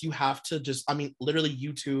performance, you have to just, I mean, literally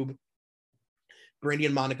YouTube Brandy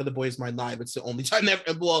and Monica, The Boy Is Mine Live. It's the only time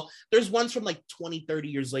that, well, there's ones from like 20, 30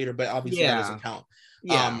 years later, but obviously that doesn't count.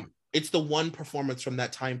 Yeah. It's the one performance from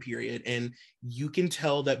that time period. And you can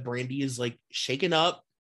tell that Brandy is like shaken up.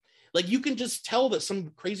 Like you can just tell that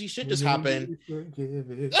some crazy shit just happened.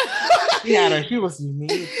 Yeah, she was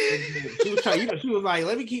trying, she was like,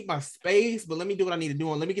 let me keep my space, but let me do what I need to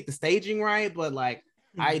do and let me get the staging right. But like,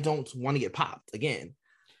 I don't want to get popped again.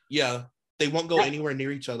 Yeah. They won't go anywhere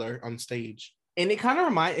near each other on stage. And it kind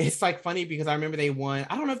of it's like funny because I remember they won.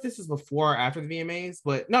 I don't know if this is before or after the VMAs,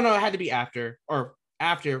 but no, it had to be after or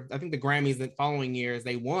after. I think the Grammys the following years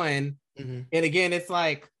they won. And again, it's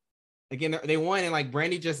like, they won and like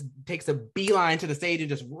Brandy just takes a beeline to the stage and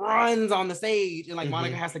just runs on the stage. And like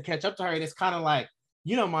Monica has to catch up to her. And it's kind of like,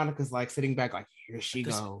 you know, Monica's like sitting back like, here she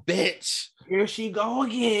go. Bitch. Here she go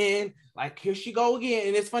again. Like, here she go again.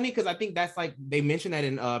 And it's funny because I think that's like, they mentioned that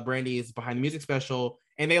in Brandy's Behind the Music special.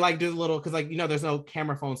 And they like do the little, because like, you know, there's no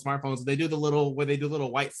camera phones, smartphones. They do the little, where they do a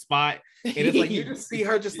little white spot. And it's like, you just see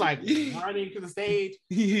her just like running to the stage.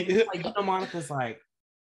 And it's like, you know, Monica's like,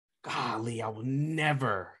 golly, I will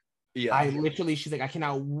never. Yeah. She's like, I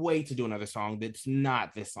cannot wait to do another song that's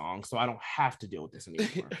not this song, so I don't have to deal with this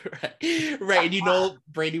anymore. Right. And you know,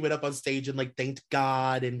 Brandy went up on stage and like thanked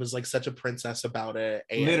God and was like such a princess about it.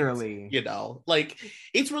 And, literally, you know, like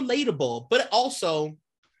it's relatable, but also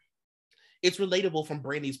it's relatable from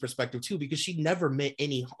Brandy's perspective too, because she never meant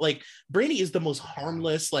any, like Brandy is the most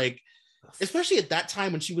harmless, like, especially at that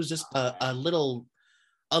time when she was just a little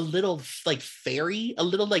like fairy, a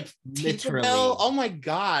little like Tinkerbell. Oh my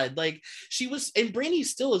God. Like she was, and Brandy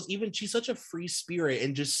still is, even she's such a free spirit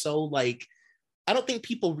and just so like, I don't think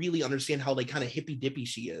people really understand how like kind of hippy dippy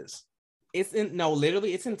she is.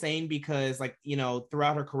 Literally it's insane because like, you know,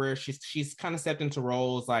 throughout her career, she's kind of stepped into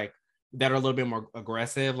roles like that are a little bit more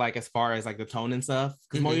aggressive, like as far as like the tone and stuff.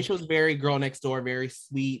 Because Moesha was very girl next door, very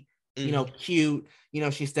sweet, you know, cute. You know,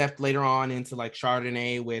 she stepped later on into like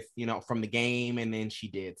Chardonnay with, you know, From the Game, and then she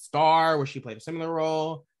did Star, where she played a similar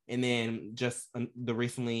role, and then just the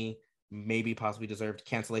recently maybe possibly deserved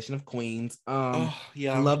cancellation of Queens. I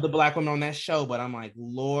love the Black women on that show, but I'm like,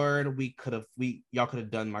 Lord, y'all could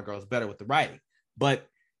have done my girls better with the writing. But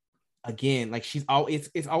again, like it's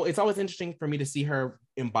always interesting for me to see her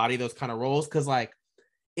embody those kind of roles, because like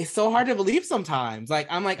it's so hard to believe sometimes. Like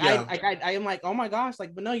I'm like, I am like, oh my gosh,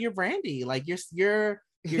 like, but no, you're Brandy. Like you're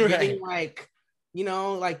giving like, you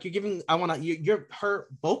know, like you're giving. Her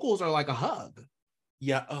vocals are like a hug.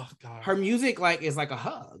 Yeah. Oh God. Her music like is like a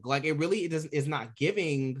hug. Like it really is not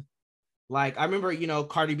giving. Like I remember, you know,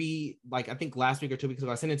 Cardi B, like I think last week or 2 weeks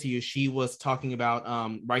ago, I sent it to you. She was talking about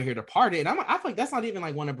Right Here Departed, and I feel like that's not even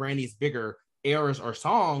like one of Brandy's bigger eras or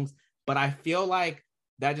songs, but I feel like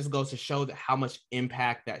that just goes to show that how much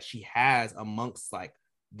impact that she has amongst like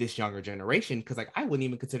this younger generation. Because like I wouldn't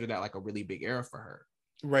even consider that like a really big era for her.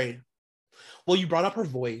 Right. Well, you brought up her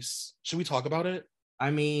voice. Should we talk about it?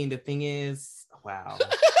 I mean, the thing is, wow.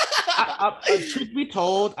 Truth be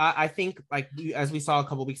told, I think like as we saw a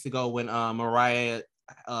couple weeks ago when Mariah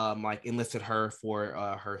like enlisted her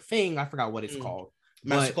for her thing, I forgot what it's called.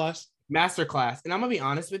 Masterclass. And I'm gonna be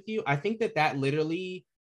honest with you, I think that literally,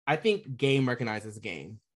 I think Game recognizes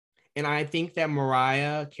Game. And I think that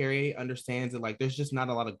Mariah Carey understands that like there's just not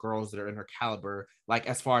a lot of girls that are in her caliber, like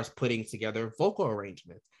as far as putting together vocal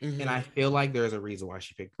arrangements. And I feel like there's a reason why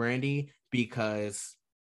she picked Brandy, because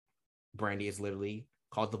Brandy is literally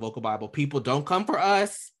called the vocal Bible. People don't come for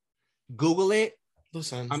us. Google it.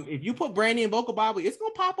 Listen, if you put Brandy in vocal Bible, it's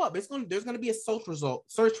gonna pop up. There's gonna be a search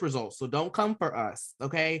result. So don't come for us.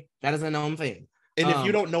 Okay, that is a known thing. And if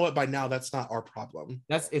you don't know it by now, that's not our problem.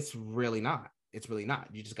 It's really not. It's really not.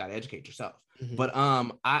 You just got to educate yourself. But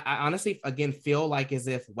I honestly again feel like as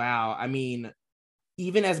if, wow, I mean,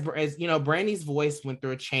 even as you know, Brandy's voice went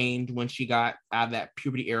through a change when she got out of that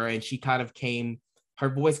puberty era, and she kind of her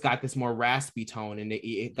voice got this more raspy tone, and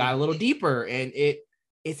it got a little deeper, and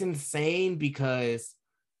it's insane because,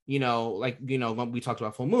 you know, like, you know, when we talked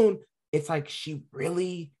about Full Moon, it's like she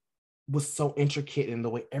really was so intricate in the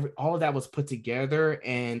way all of that was put together.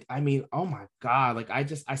 And I mean, oh my God, like I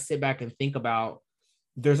sit back and think about,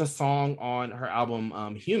 there's a song on her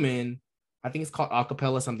album, Human, I think it's called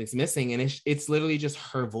Acapella Something's Missing, and it's literally just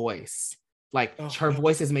her voice. Like her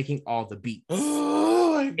voice is making all the beats.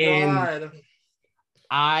 Oh my God. And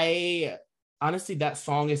I honestly, that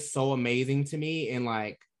song is so amazing to me. And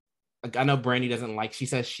like, I know Brandy doesn't like,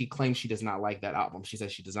 she claims she does not like that album. She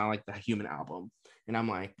says she does not like the Human album. And I'm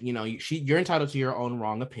like, you know, you're entitled to your own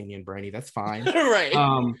wrong opinion, Brandy. That's fine.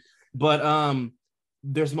 Right. But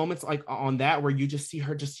there's moments like on that where you just see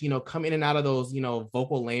her just, you know, come in and out of those, you know,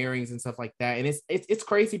 vocal layerings and stuff like that. And it's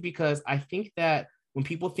crazy because I think that when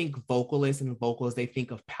people think vocalists and vocals, they think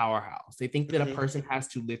of powerhouse. They think that a person has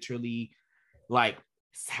to literally like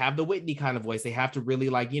have the Whitney kind of voice. They have to really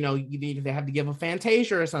like, you know, they have to give a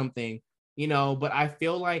Fantasia or something, you know, but I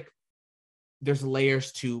feel like there's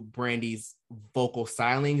layers to Brandy's vocal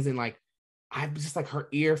stylings, and like I'm just like her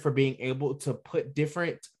ear for being able to put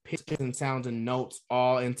different pitches and sounds and notes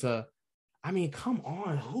all into, I mean, come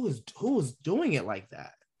on, who is doing it like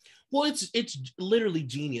that? Well, it's literally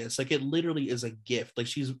genius. Like it literally is a gift. Like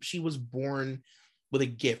she was born with a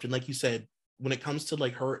gift. And like you said, when it comes to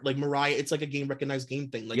like her, like Mariah, it's like a game recognized game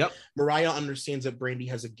thing. Like Mariah understands that Brandy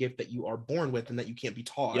has a gift that you are born with and that you can't be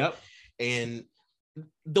taught. And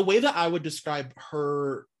the way that I would describe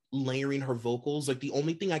her layering her vocals, like the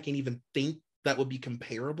only thing I can even think that would be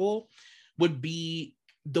comparable would be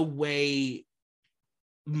the way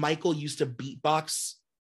Mykel used to beatbox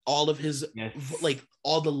all of his like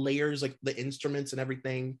all the layers, like the instruments and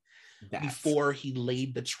everything before he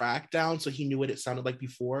laid the track down, so he knew what it sounded like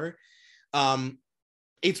before.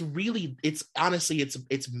 It's honestly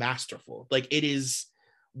it's masterful. Like it is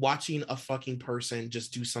watching a fucking person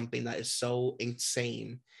just do something that is so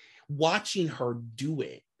insane, watching her do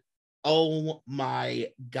it. Oh my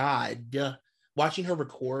God. Watching her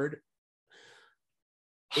record.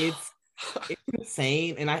 It's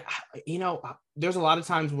insane. And I, you know, there's a lot of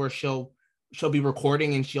times where she'll be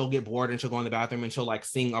recording and she'll get bored and she'll go in the bathroom and she'll like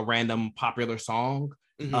sing a random popular song.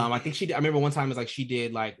 I think I remember one time it was like she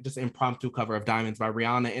did like just impromptu cover of Diamonds by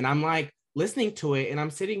Rihanna. And I'm like listening to it and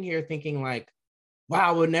I'm sitting here thinking like, wow,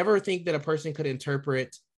 I would never think that a person could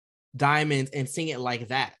interpret Diamonds and sing it like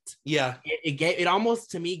that. Yeah. It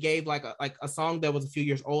almost to me gave like a song that was a few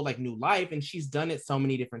years old, like new life. And she's done it so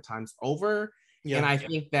many different times over. Yeah. And I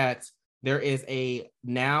think that there's a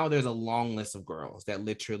long list of girls that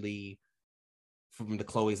literally, from the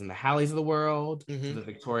Chloes and the Halleys of the world, to the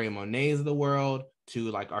Victoria Monets of the world,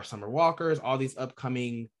 to like our Summer Walkers, all these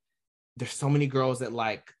upcoming, there's so many girls that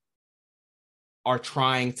like are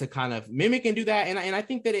trying to kind of mimic and do that. And I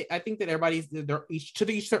think that everybody's, they're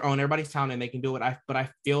each their own, everybody's talented and they can do it. But I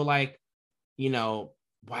feel like, you know,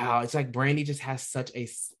 wow, it's like Brandy just has such a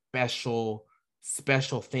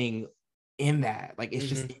special thing in that. Like it's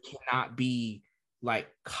just, it cannot be like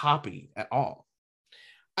copied at all.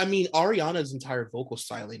 I mean, Ariana's entire vocal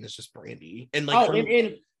styling is just Brandy, and like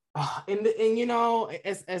and you know,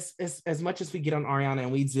 as much as we get on Ariana,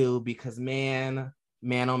 and we do, because man,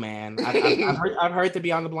 oh man, I've heard the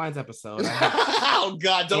Beyond the Blinds episode. Oh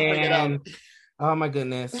God, don't bring it up. Oh my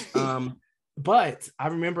goodness. But I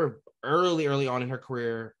remember early on in her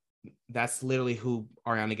career, that's literally who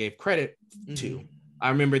Ariana gave credit to. I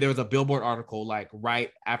remember there was a Billboard article like right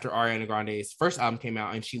after Ariana Grande's first album came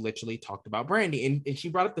out, and she literally talked about Brandy, and she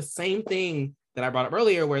brought up the same thing that I brought up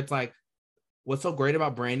earlier, where it's like, what's so great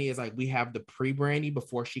about Brandy is like we have the pre-Brandy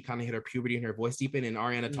before she kind of hit her puberty and her voice deepened, and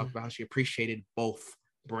Ariana talked about how she appreciated both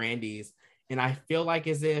Brandys, and I feel like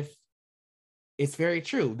as if it's very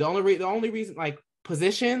true. The only reason like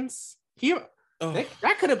Positions here.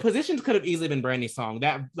 Positions could have easily been Brandy's song.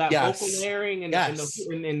 That vocal layering and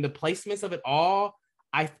the placements of it all.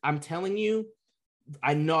 I'm telling you,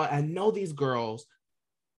 I know these girls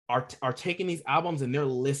are taking these albums and they're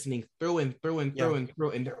listening through and through,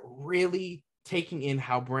 and they're really taking in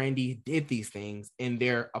how Brandy did these things, and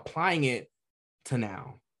they're applying it to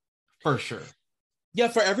now, for sure. Yeah,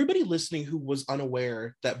 for everybody listening who was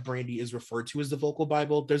unaware that Brandy is referred to as the vocal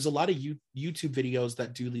Bible, there's a lot of YouTube videos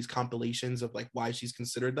that do these compilations of like why she's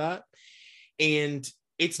considered that. And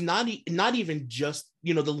it's not even just,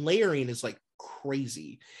 you know, the layering is like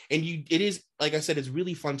crazy. And it is, like I said, it's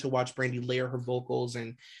really fun to watch Brandy layer her vocals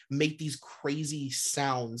and make these crazy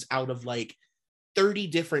sounds out of like 30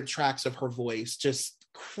 different tracks of her voice. Just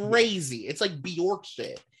crazy. It's like Bjork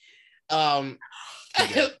shit.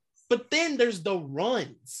 But then there's the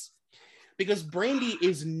runs, because Brandy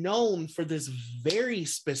is known for this very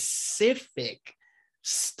specific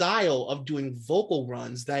style of doing vocal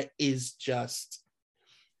runs that is just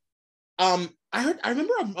I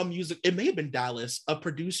remember a music, it may have been Dallas, a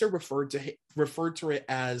producer referred to it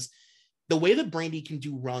as the way that Brandy can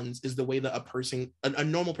do runs is the way that a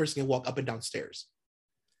normal person can walk up and down stairs.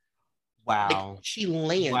 Wow. Like she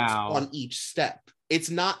lands on each step. It's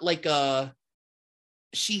not like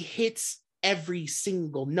she hits every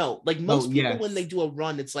single note. Like most people, when they do a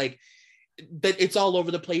run, it's like that it's all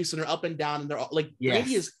over the place and they're up and down and they're all like,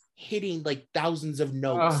 Brandy is hitting like thousands of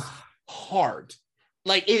notes hard.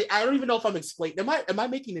 Like I don't even know if I'm explaining. Am I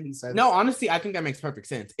making any sense? No, honestly, I think that makes perfect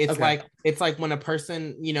sense. It's Okay. like when a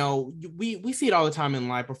person, you know, we see it all the time in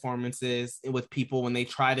live performances with people when they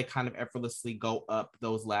try to kind of effortlessly go up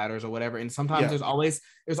those ladders or whatever. And sometimes there's always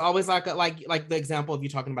like the example of you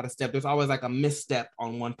talking about a step. There's always like a misstep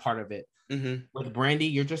on one part of it. Mm-hmm. With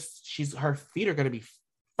Brandy, her feet are going to be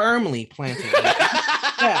firmly planted.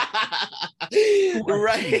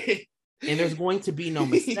 Right. And there's going to be no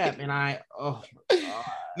misstep. And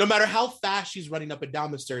no matter how fast she's running up and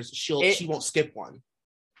down the stairs, she won't skip one.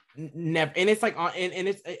 Never. And it's like, and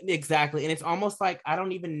it's exactly. And it's almost like, I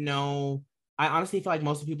don't even know. I honestly feel like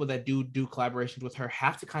most of the people that do collaborations with her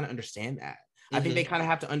have to kind of understand that. Mm-hmm. I think they kind of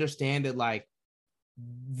have to understand that, like,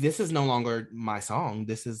 this is no longer my song.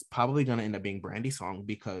 This is probably going to end up being Brandy's song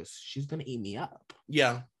because she's going to eat me up.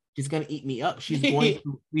 Yeah. She's going to eat me up. She's going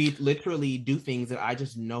to literally do things that I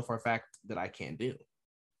just know for a fact that I can't do.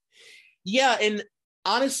 Yeah. And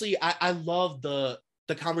honestly, I love the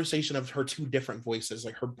conversation of her two different voices,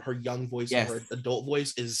 like her young voice and her adult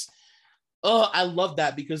voice is, I love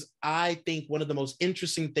that, because I think one of the most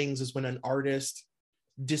interesting things is when an artist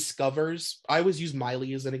discovers, I always use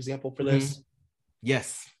Miley as an example for this.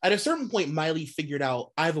 Yes. At a certain point, Miley figured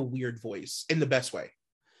out I have a weird voice in the best way.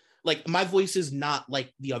 Like, my voice is not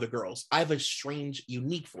like the other girls. I have a strange,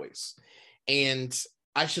 unique voice, and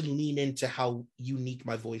I should lean into how unique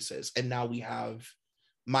my voice is. And now we have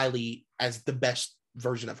Miley as the best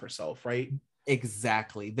version of herself, right?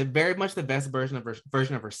 Exactly. Very much the best version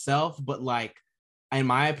of herself. But, like, in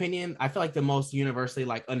my opinion, I feel like the most universally,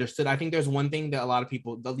 like, understood. I think there's one thing that a lot of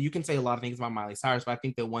people, you can say a lot of things about Miley Cyrus, but I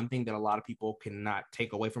think the one thing that a lot of people cannot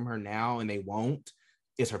take away from her now, and they won't,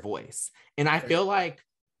 is her voice. And I feel like,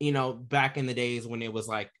 you know, back in the days when it was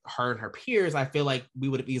like her and her peers, I feel like we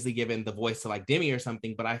would have easily given the voice to like Demi or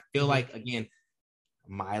something. But I feel like, again,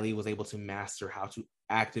 Miley was able to master how to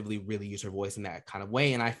actively really use her voice in that kind of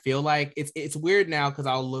way. And I feel like it's weird now, because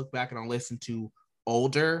I'll look back and I'll listen to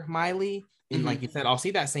older Miley. And like you said, I'll see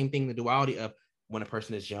that same thing, the duality of when a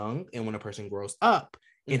person is young and when a person grows up,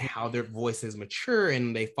 and how their voices mature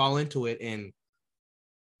and they fall into it. And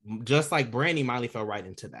just like Brandy, Miley fell right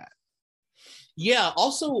into that. Yeah.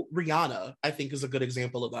 Also, Rihanna, I think, is a good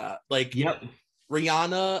example of that. Like,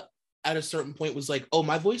 Rihanna at a certain point was like, oh,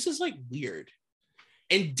 my voice is like weird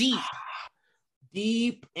and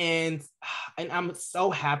deep. And I'm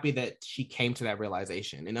so happy that she came to that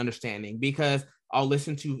realization and understanding, because I'll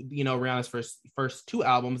listen to, you know, Rihanna's first two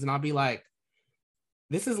albums and I'll be like,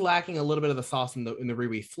 this is lacking a little bit of the sauce in the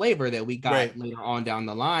Riri flavor that we got later on down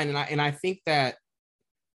the line. And I think that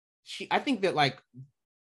like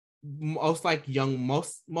most like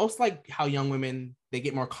how young women, they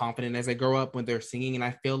get more confident as they grow up when they're singing. And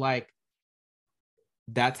I feel like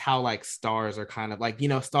that's how like stars are kind of like, you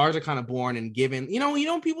know, stars are kind of born and given, you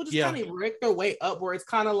know, people just kind of break their way up, where it's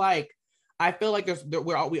kind of like, I feel like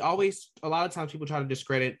we always, a lot of times people try to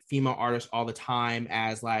discredit female artists all the time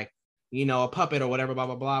as like, you know, a puppet or whatever, blah,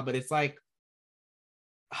 blah, blah. But it's like,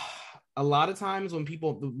 a lot of times when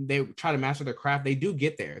people, they try to master their craft, they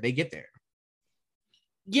get there.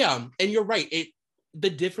 Yeah. And you're right. The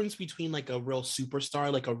difference between like a real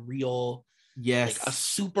superstar, like a real, like a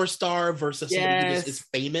superstar versus somebody who just is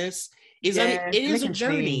famous is, I mean, it is a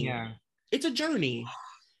journey. It's a journey.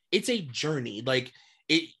 It's a journey. Like,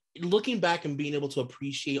 looking back and being able to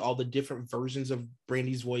appreciate all the different versions of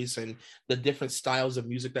Brandy's voice and the different styles of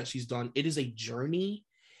music that she's done, it is a journey.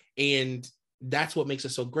 And that's what makes it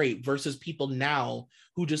so great, versus people now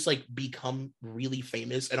who just like become really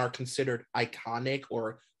famous and are considered iconic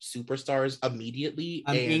or superstars immediately.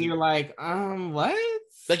 And you're like, what?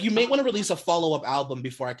 Like, you may want to release a follow-up album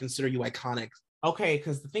before I consider you iconic. Okay,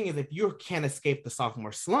 because the thing is, if you can't escape the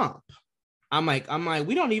sophomore slump, I'm like,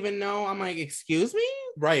 we don't even know. I'm like, excuse me?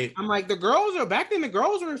 Right. I'm like, back then the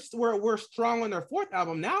girls were strong on their fourth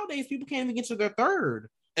album. Nowadays, people can't even get to their third.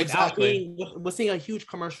 Exactly. We're seeing a huge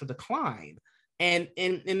commercial decline. And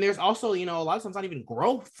there's also, you know, a lot of times not even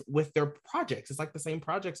growth with their projects. It's like the same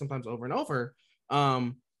project sometimes over and over.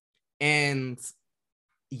 And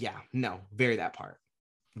yeah, no, very that part.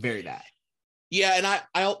 Very that. Yeah, and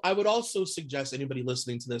I would also suggest anybody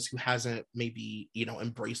listening to this who hasn't maybe, you know,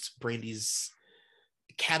 embraced Brandy's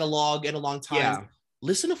catalog in a long time,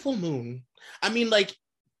 listen to Full Moon. I mean, like,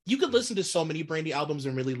 you could listen to so many Brandy albums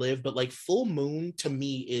and really live, but like Full Moon to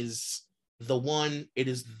me is the one. It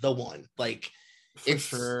is the one. Like, for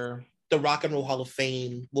sure. The Rock and Roll Hall of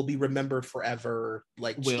Fame will be remembered forever.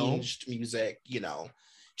 Like, changed music, you know,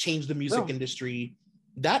 changed the music industry.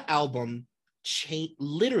 That album changed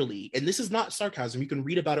literally, and this is not sarcasm. You can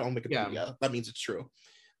read about it on Wikipedia. That means it's true.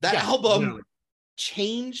 That album literally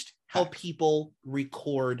changed how people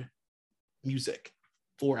record music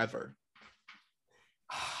forever.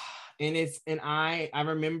 And I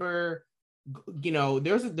remember, you know,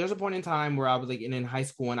 there's a point in time where I was like in high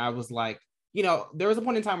school, and I was like, you know, there was a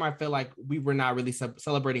point in time where I feel like we were not really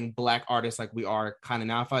celebrating Black artists like we are kind of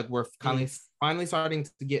now. I feel like we're kind of finally starting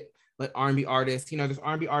to get like R&B artists. You know, there's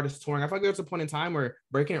R&B artists touring. I feel like there's a point in time where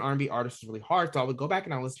breaking an R&B artist was really hard. So I would go back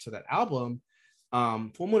and I listen to that album,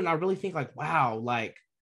 Full Moon, and I really think like, wow, like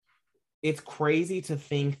it's crazy to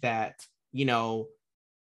think that, you know,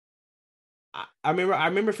 I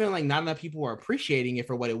remember feeling like not enough people were appreciating it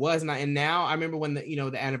for what it was. And now I remember when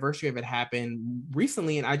the anniversary of it happened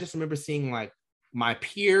recently, and I just remember seeing like my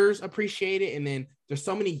peers appreciate it. And then there's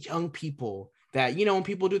so many young people that, you know, when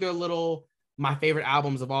people do their little my favorite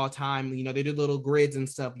albums of all time, you know, they do little grids and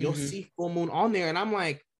stuff, you'll see Full Moon on there. And I'm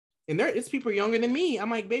like, and it's people younger than me.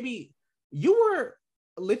 I'm like, baby, you were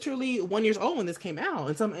literally 1 year old when this came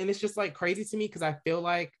out. And it's just like crazy to me, because I feel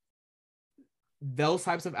like those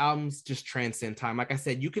types of albums just transcend time. Like I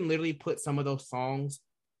said, you can literally put some of those songs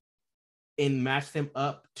and match them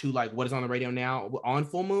up to like what is on the radio now on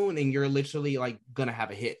Full Moon, and you're literally like gonna have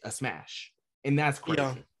a hit, a smash. And that's crazy.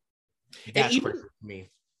 Yeah. That's crazy to me.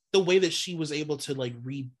 The way that she was able to like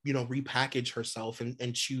repackage herself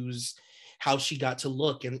and choose how she got to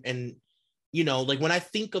look, and you know, like when I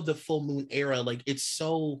think of the Full Moon era, like it's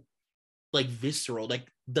so like visceral, like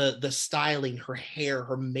the styling, her hair,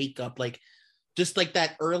 her makeup, like just like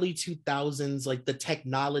that early 2000s, like the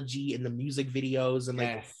technology and the music videos, and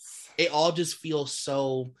like it all just feels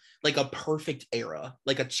so like a perfect era,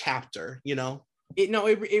 like a chapter, you know?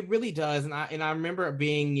 It really does. And I remember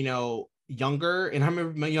being, you know, younger, and I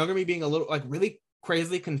remember my younger me being a little like really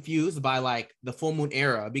crazily confused by like the Full Moon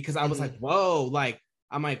era, because I was like, whoa, like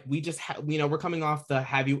I'm like, we just you know, we're coming off the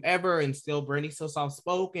Have You Ever, and still Brandy so soft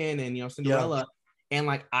spoken, and you know, Cinderella. And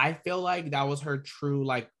like I feel like that was her true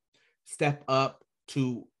like step up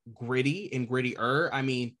to gritty and grittier. I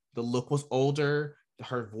mean, the look was older,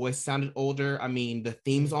 her voice sounded older. I mean, the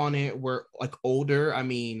themes on it were like older. I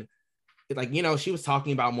mean, like, you know, she was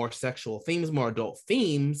talking about more sexual themes, more adult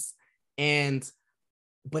themes,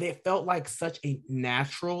 but it felt like such a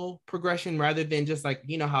natural progression rather than just like,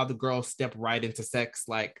 you know, how the girls step right into sex,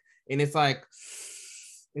 like, and it's like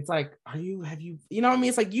have you know what I mean?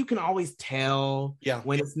 It's like you can always tell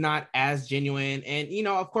when it's not as genuine. And you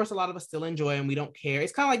know, of course, a lot of us still enjoy and we don't care.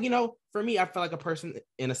 It's kind of like, you know, for me, I feel like a person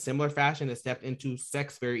in a similar fashion that stepped into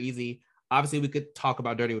sex very easy. Obviously, we could talk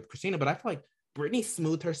about Dirty with Christina, but I feel like Britney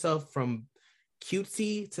smoothed herself from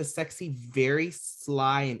cutesy to sexy very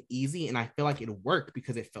sly and easy, and I feel like it worked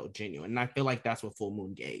because it felt genuine, and I feel like that's what Full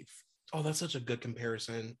Moon gave. Oh, that's such a good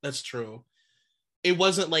comparison. That's true. It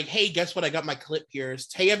wasn't like, hey, guess what, I got my clip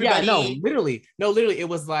pierced. Hey, everybody. No, literally it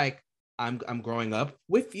was like, I'm growing up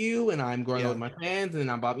with you, and I'm growing up with my fans, and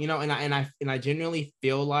I'm, you know, and I genuinely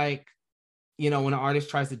feel like, you know, when an artist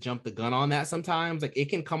tries to jump the gun on that, sometimes like it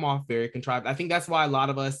can come off very contrived. I think that's why a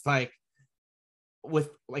lot of us, like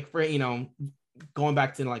with like, for, you know, going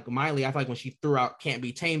back to like Miley, I feel like when she threw out Can't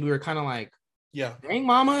Be Tamed, we were kind of like, dang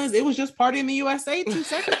mamas, it was just Party in the USA 2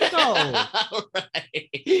 seconds ago.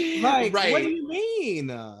 Like, what do you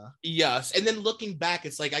mean? Yes. And then looking back,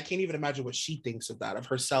 it's like I can't even imagine what she thinks of that, of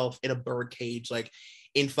herself in a birdcage, like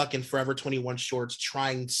in fucking Forever 21 shorts,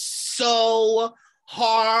 trying so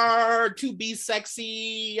hard to be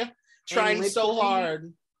sexy, trying so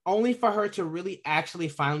hard, only for her to really actually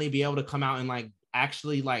finally be able to come out and like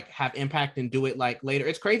actually like have impact and do it like later.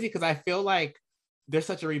 It's crazy because I feel like there's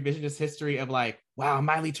such a revisionist history of like, wow,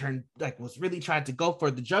 Miley was really tried to go for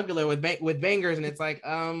the jugular with bangers, and it's like,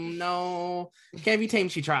 no, Can't Be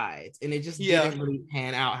Tamed, she tried, and it just didn't really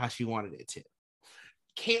pan out how she wanted it to.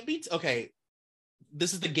 Can't Be okay.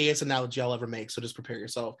 This is the gayest analogy I'll ever make, so just prepare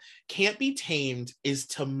yourself. Can't Be Tamed is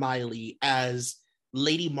to Miley as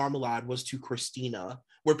Lady Marmalade was to Christina,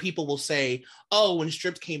 where people will say, oh, when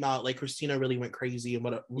Stripped came out, like Christina really went crazy and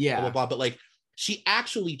blah, blah, blah. But like, she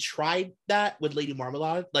actually tried that with Lady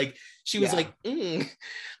Marmalade. Like, she was like, wait,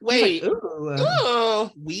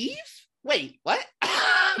 like, weave? Wait, what?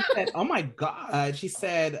 She said, oh my God. She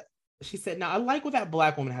said, now I like what that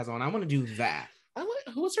black woman has on. I want to do that.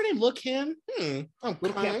 What's her name? Lil' Kim? Okay.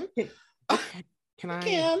 Can I?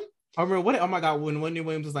 Kim. I remember what? Oh my God, when Wendy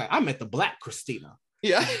Williams was like, I met the black Christina.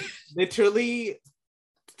 Yeah. Literally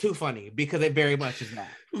too funny, because it very much is that.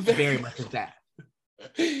 Very much is that.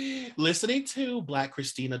 Listening to Black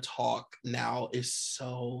Christina talk now is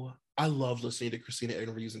so, I love listening to Christina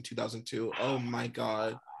interviews in 2002. Oh my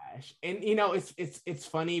God. And you know, it's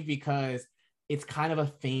funny because it's kind of a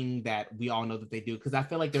thing that we all know that they do. Because I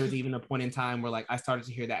feel like there was even a point in time where like I started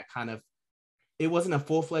to hear that kind of, it wasn't a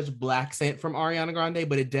full-fledged black scent from Ariana Grande,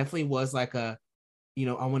 but it definitely was like a,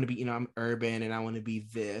 I want to be, I'm urban and I want to be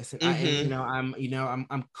this, and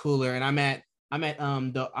I'm cooler, and I'm at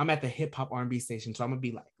the hip hop R&B station, so I'm gonna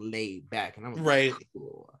be like laid back, and I'm right.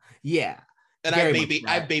 Cool. Yeah. And I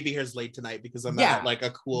have baby hairs laid tonight because I'm at like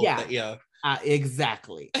a cool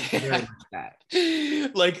exactly. Very much that.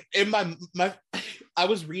 Like in my I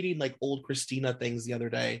was reading like old Christina things the other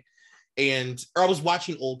day, or I was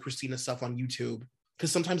watching old Christina stuff on YouTube,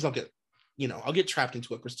 because sometimes I'll get trapped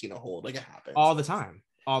into a Christina hole. Like, it happens all the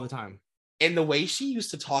time. And the way she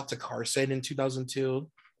used to talk to Carson in 2002.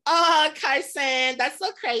 Carson, that's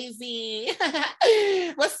so crazy.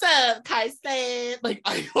 What's up, Carson? Like,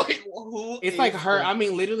 who? It's like her. I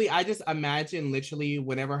mean, literally, I just imagine literally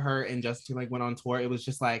whenever her and Justin Timberlake went on tour, it was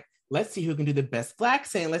just like, let's see who can do the best black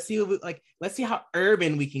accent. Let's see how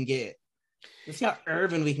urban we can get. Let's see how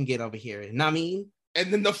urban we can get over here. You know what I mean?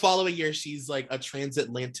 And then the following year, she's like a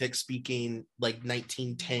transatlantic speaking, like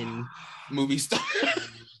 1910 movie star.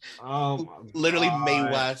 Literally Mae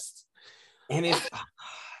West.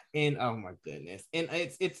 And oh my goodness. And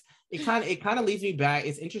it kind of leads me back.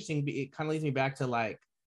 It's interesting. It kind of leads me back to like,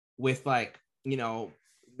 with like,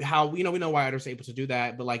 how, we know why others are able to do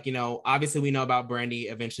that. But like, obviously we know about Brandy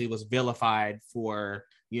eventually was vilified for,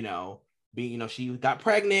 being, she got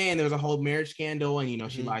pregnant and there was a whole marriage scandal, and,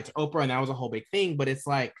 she lied to Oprah, and that was a whole big thing. But it's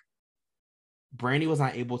like, Brandy was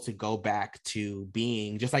not able to go back to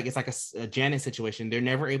being, just like, it's like a Janet situation. They're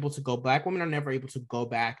never able to go, black women are never able to go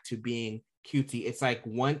back to being cutesy. It's like,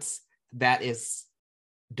 once that is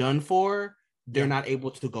done for, they're not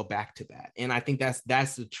able to go back to that. And I think that's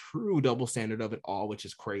the true double standard of it all, which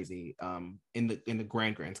is crazy, in the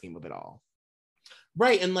grand scheme of it all.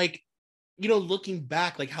 Right. And like, looking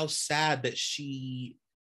back, like, how sad that she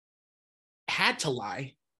had to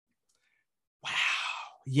lie. Wow.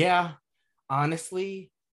 Yeah. Honestly,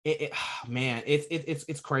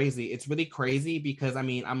 it's crazy. It's really crazy, because I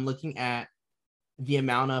mean, I'm looking at the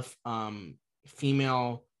amount of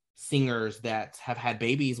female singers that have had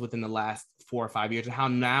babies within the last 4 or 5 years, and how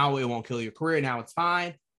now it won't kill your career. Now it's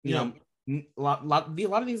fine. A lot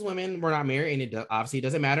of these women were not married, and it obviously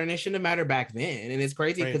doesn't matter, and it shouldn't have mattered back then. And it's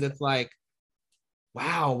crazy because it's like,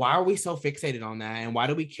 wow, why are we so fixated on that? And why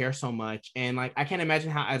do we care so much? And like, I can't imagine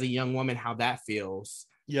how, as a young woman, how that feels.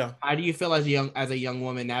 Yeah. How do you feel as a young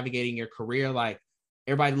woman navigating your career? Like,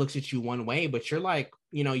 everybody looks at you one way, but you're like,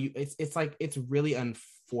 it's like, it's really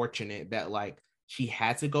unfortunate that like she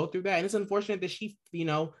had to go through that. And it's unfortunate that she,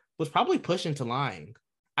 was probably pushed into lying.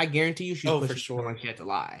 I guarantee you she was pushed into lying. She had to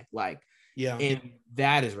lie. Like, yeah. And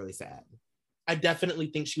that is really sad. I definitely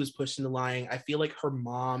think she was pushed into lying. I feel like her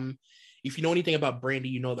mom, if you know anything about Brandy,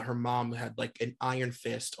 you know that her mom had like an iron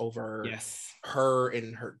fist over her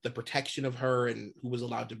and the protection of her and who was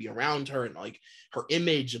allowed to be around her, and like her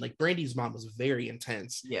image. And like, Brandy's mom was very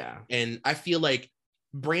intense. Yeah. And I feel like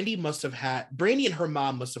Brandy and her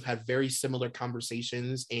mom must have had very similar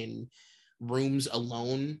conversations in rooms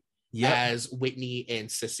alone as Whitney and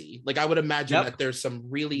Sissy. Like, I would imagine that there's some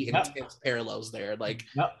really intense parallels there. Like,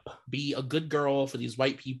 be a good girl for these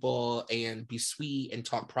white people and be sweet and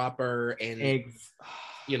talk proper, and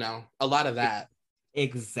a lot of that.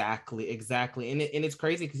 Exactly. And it's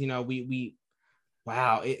crazy because we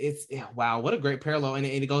wow, wow, what a great parallel. And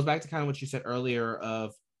it goes back to kind of what you said earlier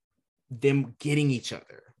of them getting each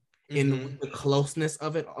other and the closeness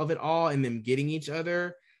of it all, and them getting each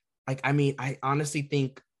other. Like, I mean, I honestly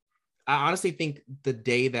think the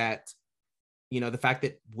day that, the fact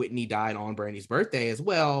that Whitney died on Brandy's birthday as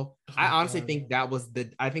well, I honestly think that was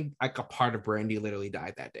I think like a part of Brandy literally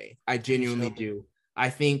died that day. I genuinely do. I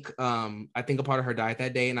think a part of her died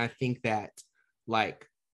that day. And I think that like,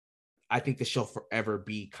 I think that she'll forever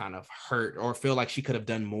be kind of hurt or feel like she could have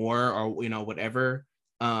done more, or, whatever.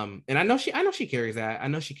 And I know she carries that. I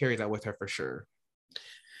know she carries that with her for sure.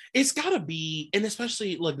 It's gotta be, and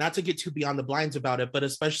especially, look, not to get too beyond the blinds about it, but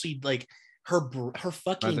especially like her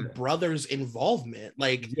fucking brother's involvement.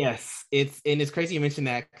 Like, yes, it's crazy you mentioned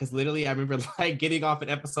that, because literally I remember like getting off an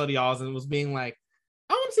episode of y'all's and was being like,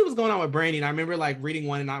 I want to see what's going on with Brandy. And I remember like reading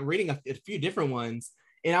one, and I'm reading a few different ones,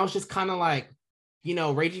 and I was just kind of like,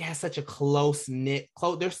 Ray J has such a close knit.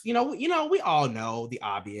 There's, we all know the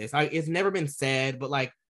obvious. It's never been said, but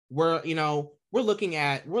like we're looking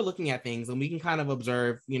at things, and we can kind of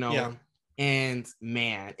observe, and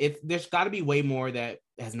man, there's got to be way more that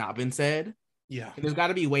has not been said. Yeah, and there's got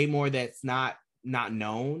to be way more that's not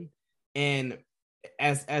known. And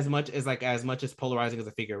as much as polarizing as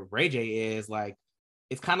a figure Ray J is, like,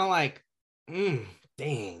 it's kind of like,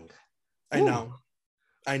 dang, I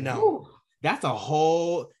know. Ooh. That's a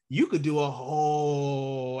whole. You could do a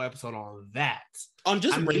whole episode on that. On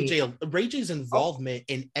just Ray J's involvement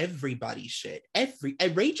in everybody's shit.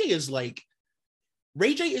 Ray J is like.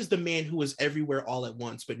 Ray J is the man who is everywhere all at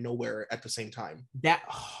once, but nowhere at the same time. Oh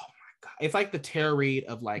my God. It's like the Tara Reid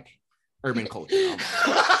of like urban culture. Oh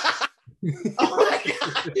my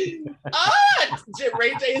God.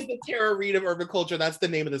 Ray J is the Tara Reid of urban culture. That's the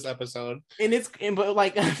name of this episode. But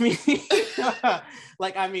like, I mean,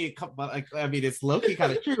 it's low-key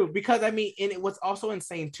kind of true because I mean, and what's also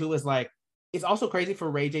insane too is like, it's also crazy for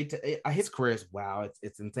Ray J to his career is wow.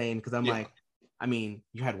 It's insane because I'm like, I mean,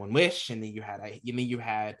 you had One Wish, and then you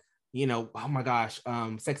had, you know, oh my gosh,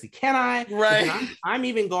 Sexy Can I? Right. I'm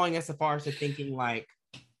even going as far as to thinking like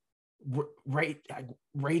Ray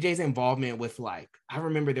J's involvement with like, I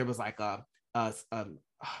remember there was like a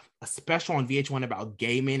special on VH1 about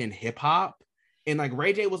gay men and hip hop, and like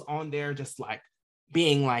Ray J was on there just like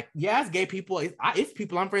being like, yeah, it's gay people, it's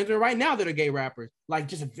people I'm friends with right now that are gay rappers, like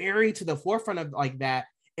just very to the forefront of like that,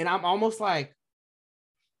 and I'm almost like,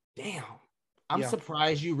 damn. I'm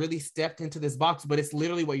surprised you really stepped into this box, but it's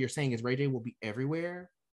literally what you're saying is Ray J will be everywhere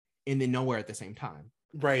and then nowhere at the same time.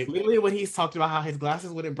 Right. Literally when he's talked about how his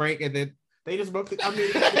glasses wouldn't break and then they just broke I mean,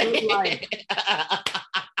 it's like...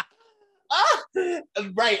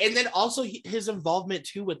 Right. And then also his involvement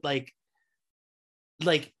too with like,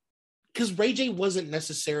 because Ray J wasn't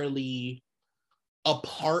necessarily a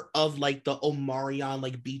part of like the Omarion,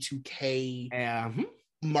 like B2K,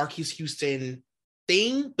 Marquise Houston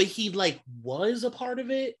thing, but he like was a part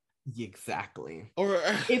of it. Exactly. Or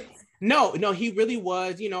no, he really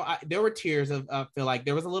was. You know, there were tears of feel like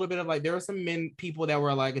there was a little bit of like there were some people that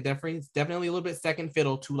were like definitely a little bit second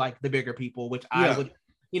fiddle to like the bigger people, which I would,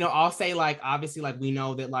 you know, I'll say like obviously like we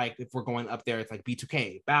know that like if we're going up there, it's like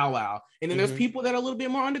B2K, Bow Wow, and then there's people that are a little bit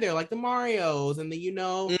more under there, like the Marios and the you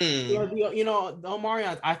know the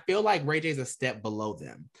Omarions. I feel like Ray J's a step below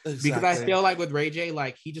them because I feel like with Ray J,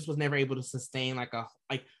 like he just was never able to sustain like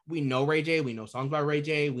we know Ray J, we know songs about Ray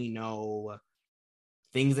J, we know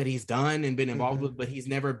things that he's done and been involved with, but he's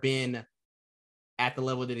never been at the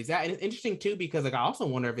level that he's at. And it's interesting too because like I also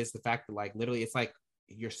wonder if it's the fact that like literally it's like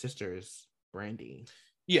your sister's Brandy.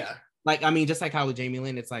 Yeah. Like, I mean, just like how with Jamie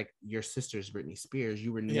Lynn, it's like your sister's Britney Spears.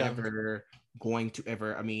 You were never going to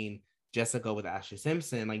ever, I mean, Jessica with Ashley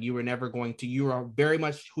Simpson, like you were never going to, you are very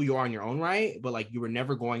much who you are in your own right, but like you were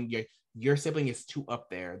never going, your sibling is too up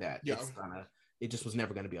there that it just was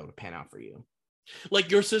never going to be able to pan out for you. Like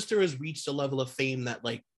your sister has reached a level of fame that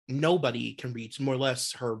like nobody can reach, more or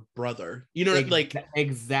less her brother. You know, like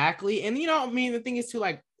exactly. And you know, I mean, the thing is too,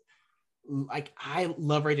 like I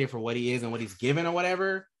love Ray J for what he is and what he's given or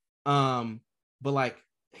whatever. But like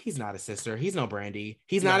he's not a sister. He's no Brandy.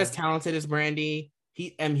 He's not as talented as Brandy.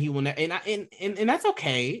 He will and that's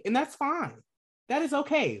okay, and that's fine. That is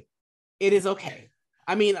okay. It is okay.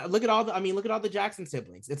 I mean, look at all the Jackson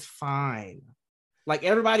siblings. It's fine. Like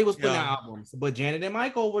everybody was putting out albums, but Janet and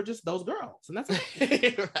Mykel were just those girls, and that's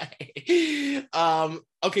okay. Right.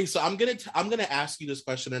 Okay, so I'm gonna ask you this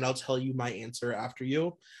question, and I'll tell you my answer after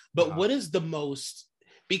you. But what is the most?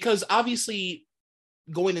 Because obviously,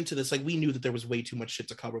 going into this, like we knew that there was way too much shit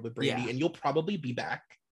to cover with Brandy, and you'll probably be back.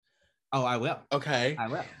 Oh, I will. Okay. I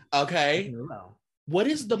will. Okay. I will. What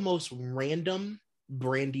is the most random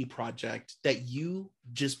Brandy project that you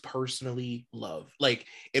just personally love? Like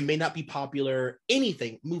it may not be popular,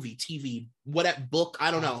 anything, movie, TV, whatever, book,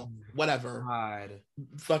 I don't know, whatever. God.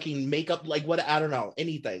 Fucking makeup, like what, I don't know,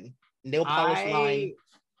 anything. Nail polish line.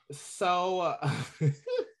 So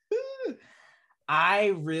I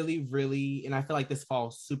really, and I feel like this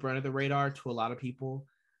falls super under the radar to a lot of people.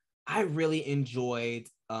 I really enjoyed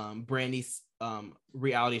Brandy's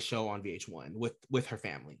reality show on VH1 with her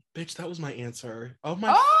family. Bitch, that was my answer. Oh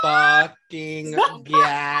my fucking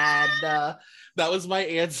god. That was my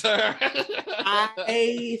answer.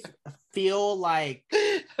 I feel like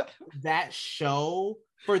that show,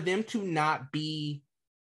 for them to not be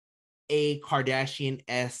a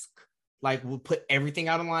Kardashian-esque, like we'll put everything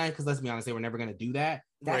out online, because let's be honest, they were never going to do that.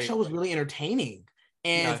 That show was really entertaining.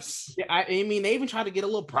 And I mean, they even tried to get a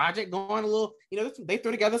little project going, a little, you know, they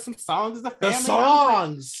threw together some songs as a family.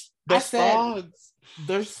 The songs.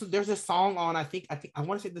 There's a song on, I think I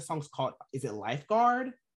want to say this song's called, is it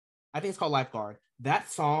Lifeguard? I think it's called Lifeguard. That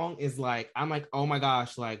song is like, I'm like, oh my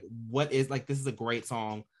gosh, like what is, like, this is a great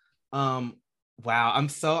song. Wow,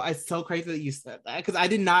 it's so crazy that you said that, because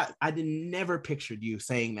I never pictured you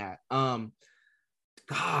saying that.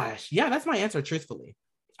 Gosh, yeah, that's my answer, truthfully.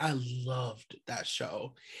 I loved that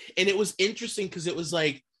show. And it was interesting because it was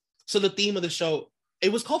like, so the theme of the show,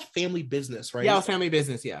 it was called Family Business, right? Yeah, it was Family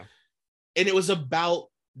Business, yeah. and it was about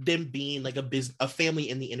them being like a family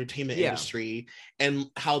in the entertainment industry, and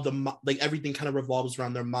how like everything kind of revolves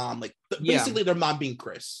around their mom, like basically their mom being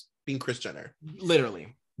Kris Jenner,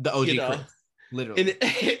 literally the OG, Kris, literally. And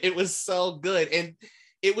it was so good, and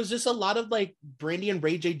it was just a lot of like Brandy and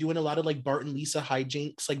Ray J doing a lot of like Bart and Lisa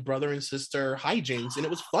hijinks, like brother and sister hijinks, and it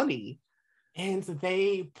was funny. And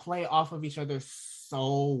they play off of each other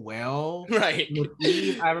so well. Right.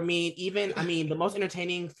 I mean, the most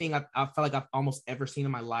entertaining thing I felt like I've almost ever seen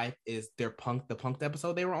in my life is the Punk'd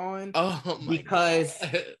episode they were on. Oh my because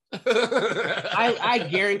I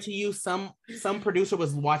guarantee you some producer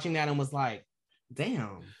was watching that and was like,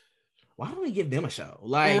 damn, why don't we give them a show?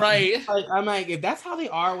 Like, right. Like, I'm like, if that's how they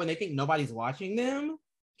are when they think nobody's watching them,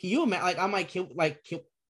 can you imagine? Like, I'm like,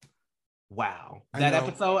 wow, that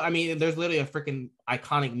episode. I mean, there's literally a freaking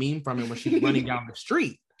iconic meme from it where she's running down the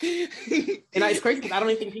street, and it's crazy because I don't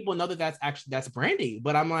even think people know that that's Brandy.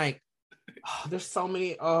 But I'm like, oh, there's so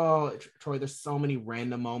many. Oh, Troy, there's so many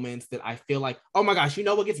random moments that I feel like, oh my gosh, you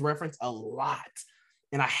know what gets referenced a lot,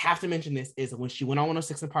 and I have to mention this is when she went on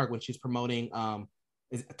 106 in Park when she's promoting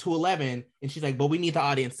is 211, and she's like, but we need the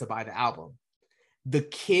audience to buy the album. The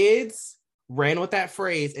kids ran with that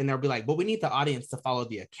phrase, and they'll be like, but we need the audience to follow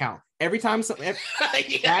the account. Every time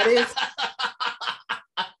that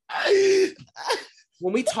is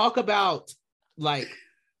when we talk about like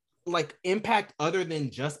impact other than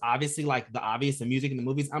just obviously like the obvious, the music and the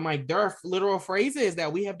movies, I'm like, there are literal phrases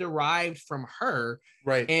that we have derived from her.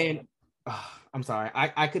 Right. And I'm sorry,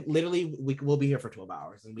 I could literally, we'll be here for 12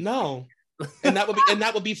 hours. And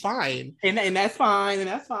that would be fine. And that's fine.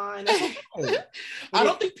 That's okay. I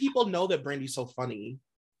don't think people know that Brandy's so funny.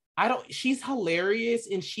 She's hilarious,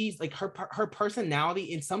 and she's like her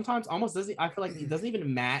personality, and sometimes almost doesn't, I feel like it doesn't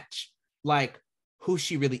even match like who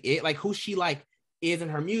she really is, like who she like is in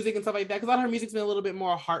her music and stuff like that. Because a lot of her music's been a little bit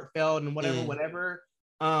more heartfelt and whatever.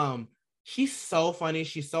 She's so funny.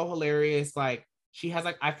 She's so hilarious. Like she has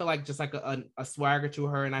like, I feel like just like a swagger to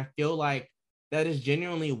her, and I feel like that is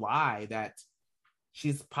genuinely why that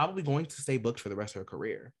she's probably going to stay booked for the rest of her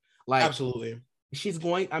career. Like absolutely. She's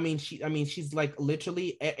going. I mean, she's like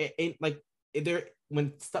literally like there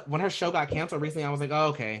when her show got canceled recently. I was like, oh,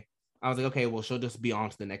 okay. I was like, okay, well, she'll just be on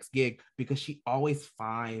to the next gig, because she always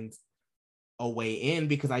finds a way in.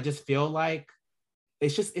 Because I just feel like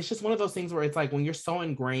it's just one of those things where it's like when you're so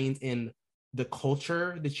ingrained in the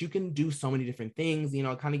culture that you can do so many different things. You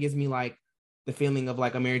know, it kind of gives me like the feeling of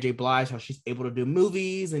like a Mary J. Blige, how she's able to do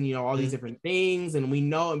movies and, you know, all these different things, and we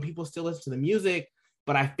know, and people still listen to the music.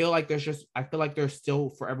 But I feel like there's still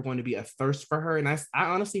forever going to be a thirst for her. And I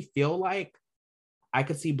honestly feel like I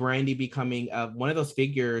could see Brandy becoming one of those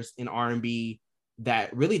figures in R&B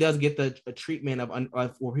that really does get the treatment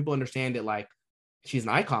of where people understand it, like she's an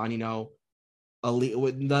icon, you know, the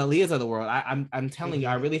Aaliyahs of the world. I'm telling you,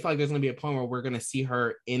 I really feel like there's going to be a point where we're going to see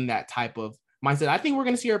her in that type of mindset. I think we're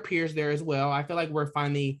going to see her peers there as well. I feel like we're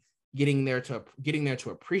finally getting there to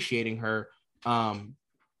appreciating her.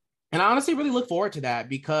 And I honestly really look forward to that,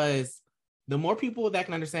 because the more people that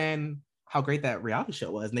can understand how great that reality show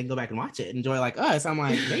was, and they can go back and watch it and enjoy like us, I'm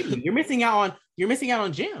like, baby, you're missing out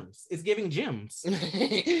on gems. It's giving gems.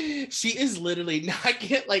 She is literally,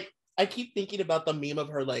 I keep thinking about the meme of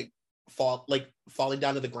her falling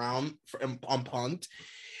down to the ground on Punk'd.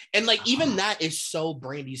 And like, even that is so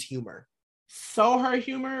Brandy's humor. So her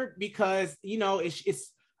humor, because, you know,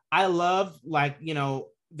 it's I love, like, you know,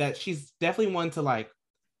 that she's definitely one to like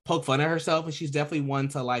poke fun at herself, and she's definitely one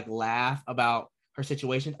to like laugh about her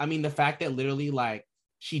situation. I mean, the fact that literally like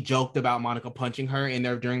she joked about Monica punching her in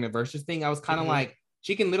there during the versus thing, I was kind of like,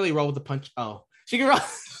 she can literally roll with the punch. Oh, she can roll.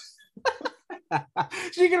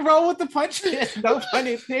 She can roll with the punches. No pun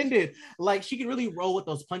intended. Like, she can really roll with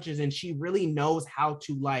those punches, and she really knows how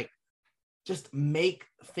to like just make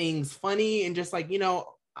things funny, and just like, you know,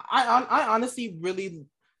 I honestly really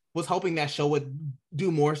was hoping that show would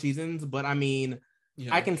do more seasons, but I mean,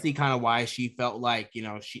 yeah. I can see kind of why she felt like, you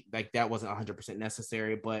know, she like that wasn't 100%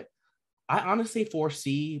 necessary, but I honestly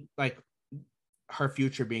foresee like her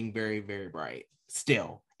future being very, very bright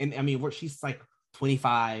still. And I mean, she's like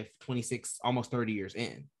 25, 26, almost 30 years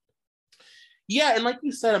in. Yeah, and like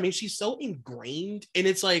you said, I mean, she's so ingrained, and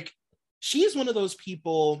it's like she is one of those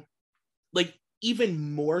people, like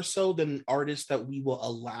even more so than artists that we will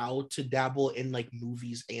allow to dabble in like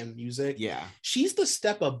movies and music. Yeah, she's the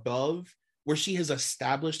step above, where she has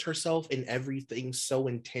established herself in everything so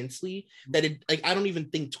intensely that it, like, I don't even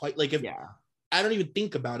think twice. Like, if I don't even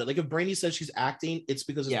think about it. Like, if Brandy says she's acting, it's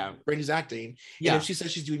because Brandy's acting. Yeah. And if she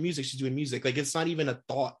says she's doing music, she's doing music. Like, it's not even a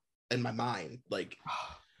thought in my mind. Like,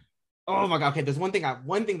 Oh my god. Okay, there's one thing that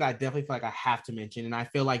I definitely feel like I have to mention, and I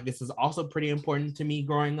feel like this is also pretty important to me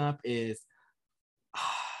growing up is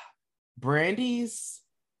Brandy's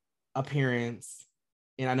appearance.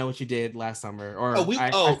 And I know what you did last summer, or I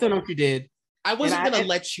still know what you did. I wasn't gonna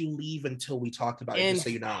let you leave until we talked about it, just so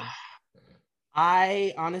you know.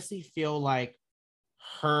 I honestly feel like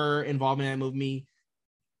her involvement in that movie,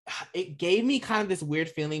 it gave me kind of this weird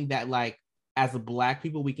feeling that like as a Black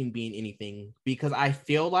people we can be in anything, because I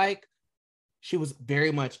feel like she was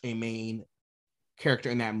very much a main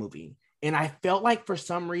character in that movie. And I felt like for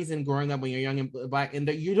some reason growing up when you're young and Black, and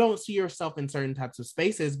that you don't see yourself in certain types of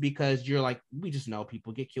spaces because you're like, we just know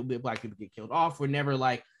people get killed, Black people get killed off. We're never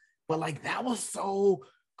like, but like that was so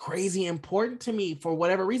crazy important to me for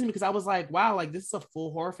whatever reason, because I was like, wow, like this is a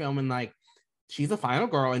full horror film, and like she's a final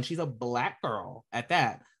girl and she's a Black girl at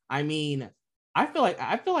that. I mean, I feel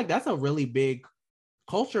like that's a really big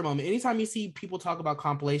culture moment. Anytime you see people talk about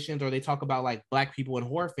compilations or they talk about like Black people in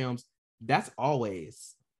horror films, that's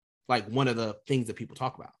always like one of the things that people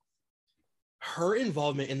talk about. Her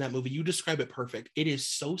involvement in that movie, you describe it perfect. It is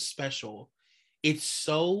so special. It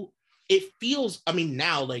feels, I mean,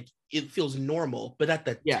 now like it feels normal, but at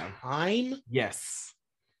the time, yes,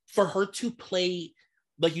 for her to play,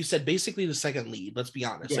 like you said, basically the second lead, let's be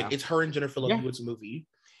honest, like it's her and Jennifer Love Hewitt's movie,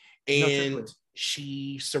 and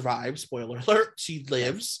she survives, spoiler alert, she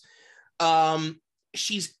lives.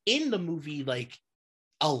 She's in the movie like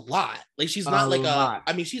a lot. Like she's not like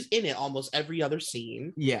I mean, she's in it almost every other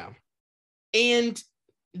scene. Yeah. And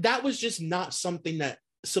that was just not something that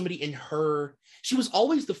somebody in her, she was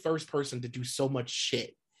always the first person to do so much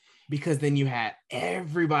shit. Because then you had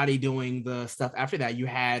everybody doing the stuff after that. You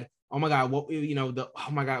had, oh my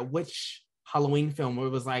God, which Halloween film where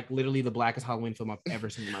it was like literally the blackest Halloween film I've ever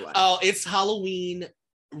seen in my life. Oh, it's Halloween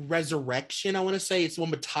Resurrection, I want to say. It's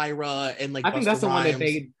one with Tyra and like I think that's the one that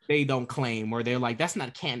they don't claim, where they're like, that's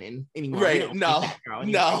not canon anymore. Right. No.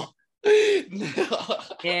 And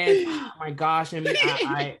oh my gosh, I mean,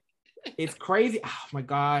 it's crazy. Oh my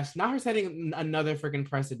gosh. Now her setting another freaking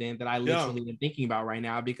precedent that I literally am thinking about right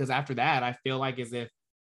now, because after that, I feel like as if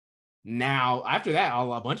now, after that,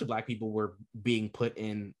 a bunch of Black people were being put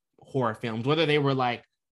in horror films, whether they were like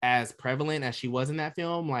as prevalent as she was in that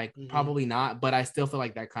film, like probably not, but I still feel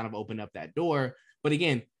like that kind of opened up that door. But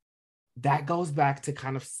again, that goes back to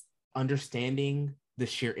kind of understanding the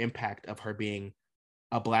sheer impact of her being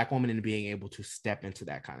a Black woman and being able to step into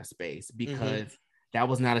that kind of space, because that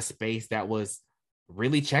was not a space that was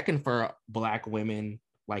really checking for Black women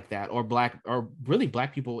like that, or really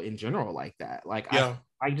Black people in general like that. Like, I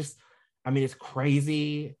mean, it's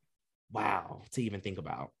crazy. Wow. To even think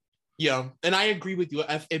about. Yeah. And I agree with you.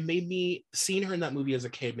 It made me, seeing her in that movie as a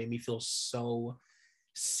kid made me feel so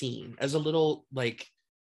seen as a little like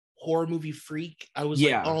horror movie freak. I was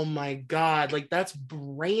like, oh my God, like that's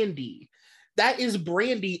Brandy. That is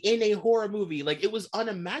Brandy in a horror movie. Like it was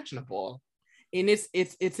unimaginable. And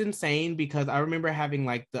it's insane, because I remember having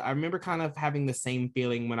kind of having the same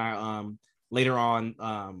feeling when I later on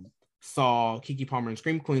saw Keke Palmer in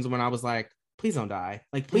Scream Queens, when I was like, please don't die.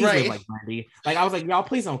 Like, please live like Brandy. Like, I was like, y'all,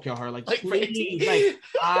 please don't kill her. Like please, like,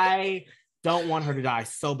 I don't want her to die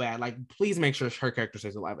so bad. Like, please make sure her character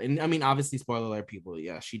stays alive. And I mean, obviously, spoiler alert, people,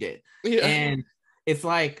 she did. Yeah. And it's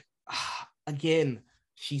like, again,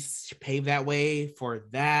 she paved that way for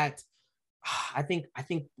that. I think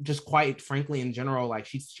just quite frankly, in general, like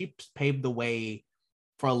she paved the way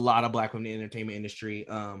for a lot of Black women in the entertainment industry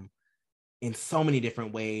in so many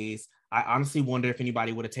different ways. I honestly wonder if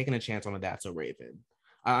anybody would have taken a chance on a That's So Raven.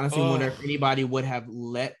 I honestly wonder if anybody would have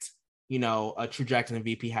let, a True Jackson and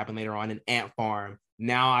VP happen later on in Ant Farm.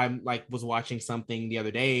 Now I'm like was watching something the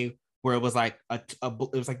other day where it was like it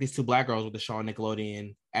was like these two Black girls with the show on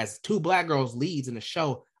Nickelodeon as two Black girls leads in the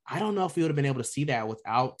show. I don't know if we would have been able to see that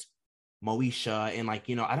without Moesha, and like,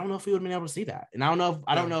 I don't know if we would have been able to see that. And I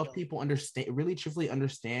don't know if people really truthfully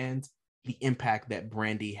understand the impact that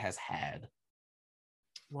Brandy has had.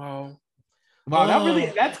 Wow,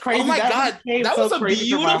 that's crazy. Oh my God, that was a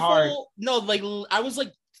beautiful. No, like I was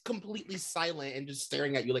like completely silent and just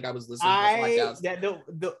staring at you like I was listening to a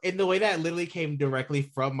podcast. In the way that literally came directly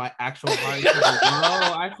from my actual heart.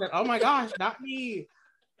 I said, oh my gosh, not me.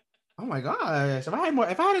 Oh my gosh! If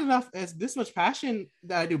I had enough as this much passion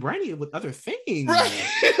that I do Brandy with other things, right?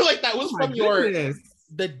 Like that was from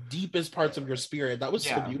the deepest parts of your spirit. That was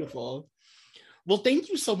so beautiful. Well, thank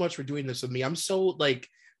you so much for doing this with me. I'm so like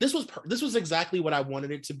this was exactly what I wanted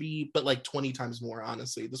it to be, but like 20 times more.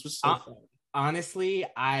 Honestly, this was so fun. Honestly,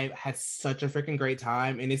 I had such a freaking great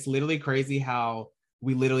time, and it's literally crazy how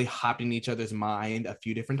we literally hopped in each other's mind a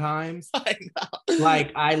few different times. I know.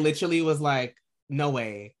 Like I literally was like, no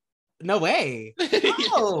way. No way.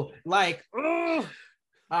 No. Like, ugh.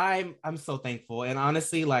 I'm so thankful. And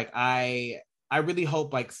honestly, like I really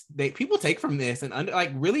hope like people take from this and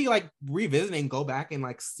like really like revisit and go back and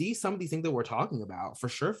like see some of these things that we're talking about for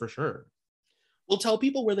sure. Well, tell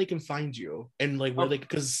people where they can find you and like where they,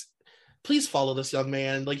 because please follow this young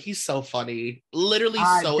man. Like he's so funny, literally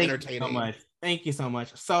so entertaining. Thank you so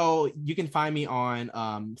much. So you can find me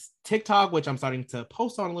on TikTok, which I'm starting to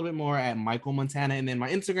post on a little bit more at Mykel Montana. And then my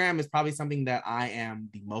Instagram is probably something that I am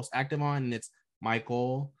the most active on. And it's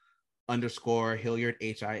Mykel_Hilliard,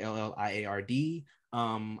 HILLIARD.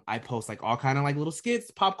 I post like all kind of like little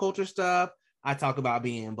skits, pop culture stuff. I talk about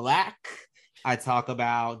being Black. I talk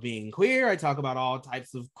about being queer. I talk about all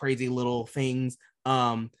types of crazy little things.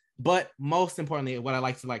 But most importantly, what I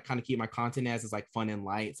like to like kind of keep my content as is like fun and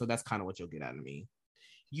light. So that's kind of what you'll get out of me.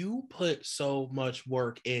 You put so much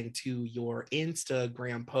work into your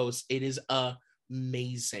Instagram posts. It is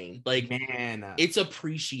amazing. Like, man, it's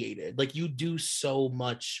appreciated. Like you do so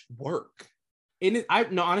much work.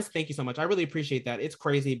 Honestly, thank you so much. I really appreciate that. It's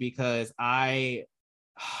crazy because I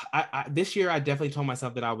this year I definitely told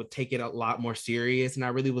myself that I would take it a lot more serious. And I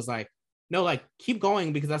really was like, no, like keep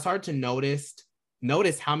going, because I started to notice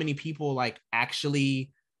how many people like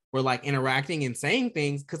actually were like interacting and saying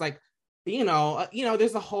things. Cause like, there's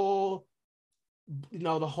the whole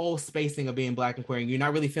spacing of being Black and queer, and you're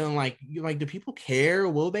not really feeling like you're like, do people care?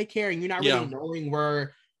 Will they care? And you're not really knowing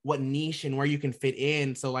what niche and where you can fit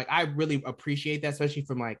in. So like, I really appreciate that, especially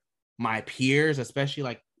from like my peers, especially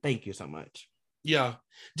like, thank you so much. Yeah.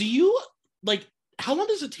 Do you like, how long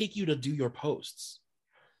does it take you to do your posts?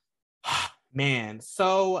 Man,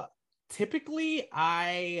 so typically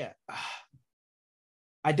I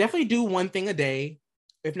definitely do one thing a day,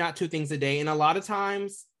 if not two things a day. And a lot of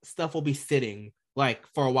times stuff will be sitting like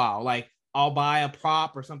for a while. Like I'll buy a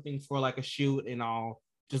prop or something for like a shoot and I'll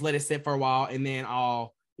just let it sit for a while. And then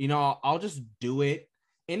I'll just do it.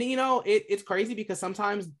 And it's crazy because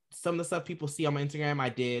sometimes some of the stuff people see on my Instagram I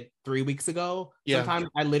did 3 weeks ago. Yeah. Sometimes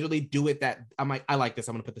I literally do it that I'm like, I like this.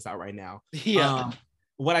 I'm going to put this out right now. Yeah.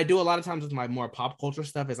 What I do a lot of times with my more pop culture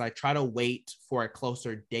stuff is I try to wait for a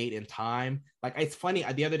closer date and time. Like it's funny.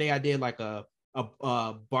 The other day I did like a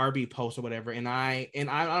Barbie post or whatever. And I don't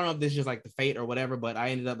know if this is just like the fate or whatever, but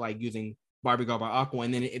I ended up like using Barbie Girl by Aqua.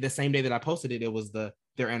 And then the same day that I posted it, it was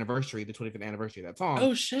their anniversary, the 25th anniversary of that song.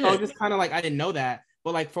 Oh shit. So just kind of like, I didn't know that.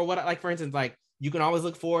 But like for instance, like you can always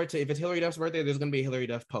look forward to, if it's Hilary Duff's birthday, there's going to be a Hilary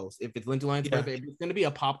Duff post. If it's Lindsay Lohan's birthday, if it's going to be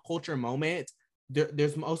a pop culture moment,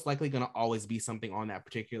 there's most likely going to always be something on that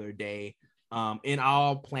particular day. And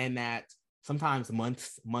I'll plan that sometimes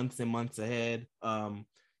months and months ahead. I'll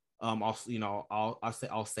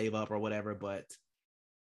save up or whatever, but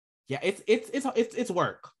yeah, it's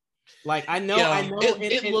work. Like I know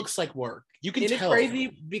it looks like work. You can tell. It's crazy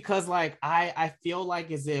because like I feel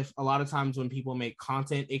like as if a lot of times when people make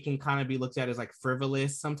content, it can kind of be looked at as like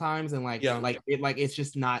frivolous sometimes, and it's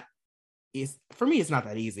just not. For me, it's not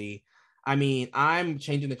that easy. I mean, I'm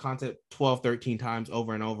changing the content 12, 13 times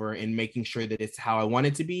over and over and making sure that it's how I want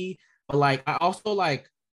it to be. But like, I also like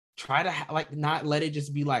try to not let it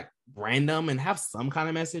just be like random and have some kind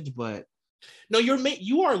of message. But no,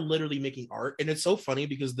 you are literally making art. And it's so funny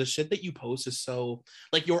because the shit that you post is so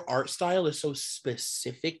like, your art style is so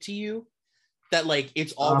specific to you that like,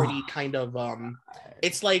 it's already kind of,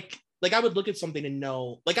 it's like I would look at something and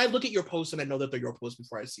know, like I look at your post and I know that they're your post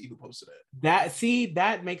before I see who posted it.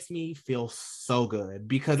 That makes me feel so good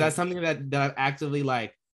because that's something that I've actively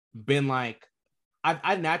like been like,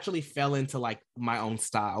 I naturally fell into like my own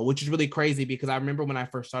style, which is really crazy because I remember when I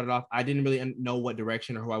first started off, I didn't really know what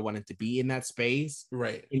direction or who I wanted to be in that space.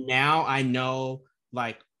 Right. And now I know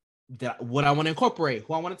like what I want to incorporate,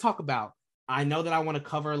 who I want to talk about. I know that I want to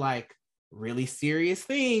cover like really serious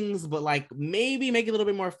things, but like maybe make it a little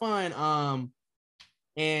bit more fun.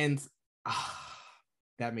 And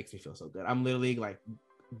that makes me feel so good. I'm literally like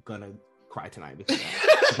gonna cry tonight because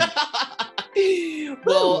of that.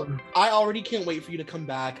 Well, I already can't wait for you to come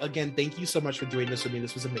back. Again, thank you so much for doing this with me.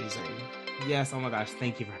 This was amazing. Yes, oh my gosh,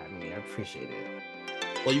 thank you for having me. I appreciate it.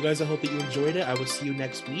 Well, you guys, I hope that you enjoyed it. I will see you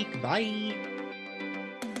next week. Bye.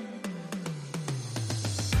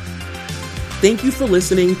 Thank you for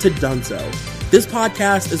listening to Dunzo. This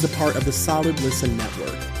podcast is a part of the Solid Listen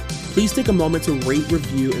Network. Please take a moment to rate,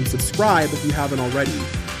 review, and subscribe if you haven't already.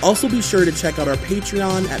 Also be sure to check out our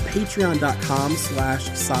Patreon at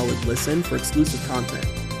patreon.com/solidlisten for exclusive content.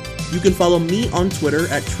 You can follow me on Twitter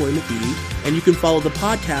at Troy McEady, and you can follow the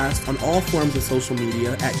podcast on all forms of social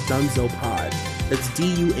media at DunzoPod. That's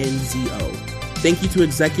DUNZO. Thank you to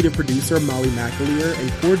executive producer Molly McAleer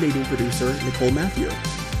and coordinating producer Nicole Matthew.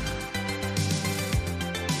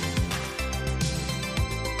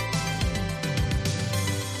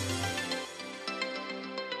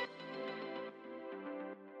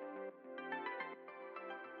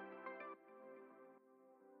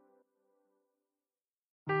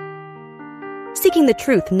 Seeking the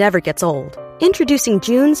truth never gets old. Introducing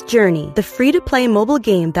June's Journey, the free-to-play mobile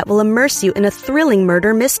game that will immerse you in a thrilling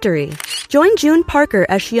murder mystery. Join June Parker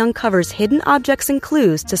as she uncovers hidden objects and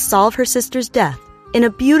clues to solve her sister's death in a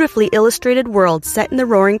beautifully illustrated world set in the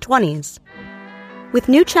Roaring '20s. With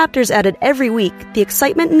new chapters added every week, the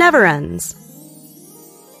excitement never ends.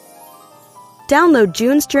 Download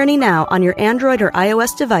June's Journey now on your Android or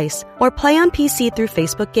iOS device, or play on PC through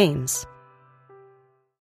Facebook Games.